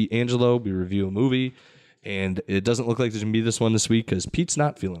me and Pete Angelo. We review a movie. And it doesn't look like there's going to be this one this week because Pete's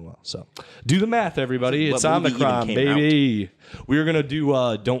not feeling well. So do the math, everybody. What It's on the movie even crime, came baby. We're going to do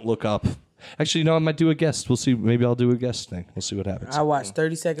Don't Look Up. Actually, no, I might do a guest. We'll see. Maybe I'll do a guest thing. We'll see what happens. I watched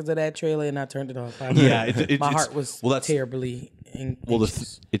 30 seconds of that trailer and I turned it off. Yeah, My heart was terribly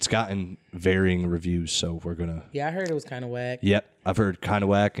anxious. It's gotten varying reviews, so we're going to. Yeah, I heard it was kind of whack. Yep, I've heard kind of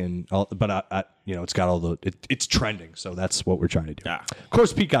whack, and all, but I it's got all the it's trending, so that's what we're trying to do. Ah. Of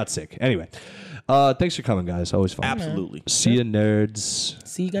course, Pete got sick. Anyway, thanks for coming, guys. Always fun. Absolutely. See you, nerds.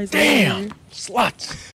 See you guys later. Sluts.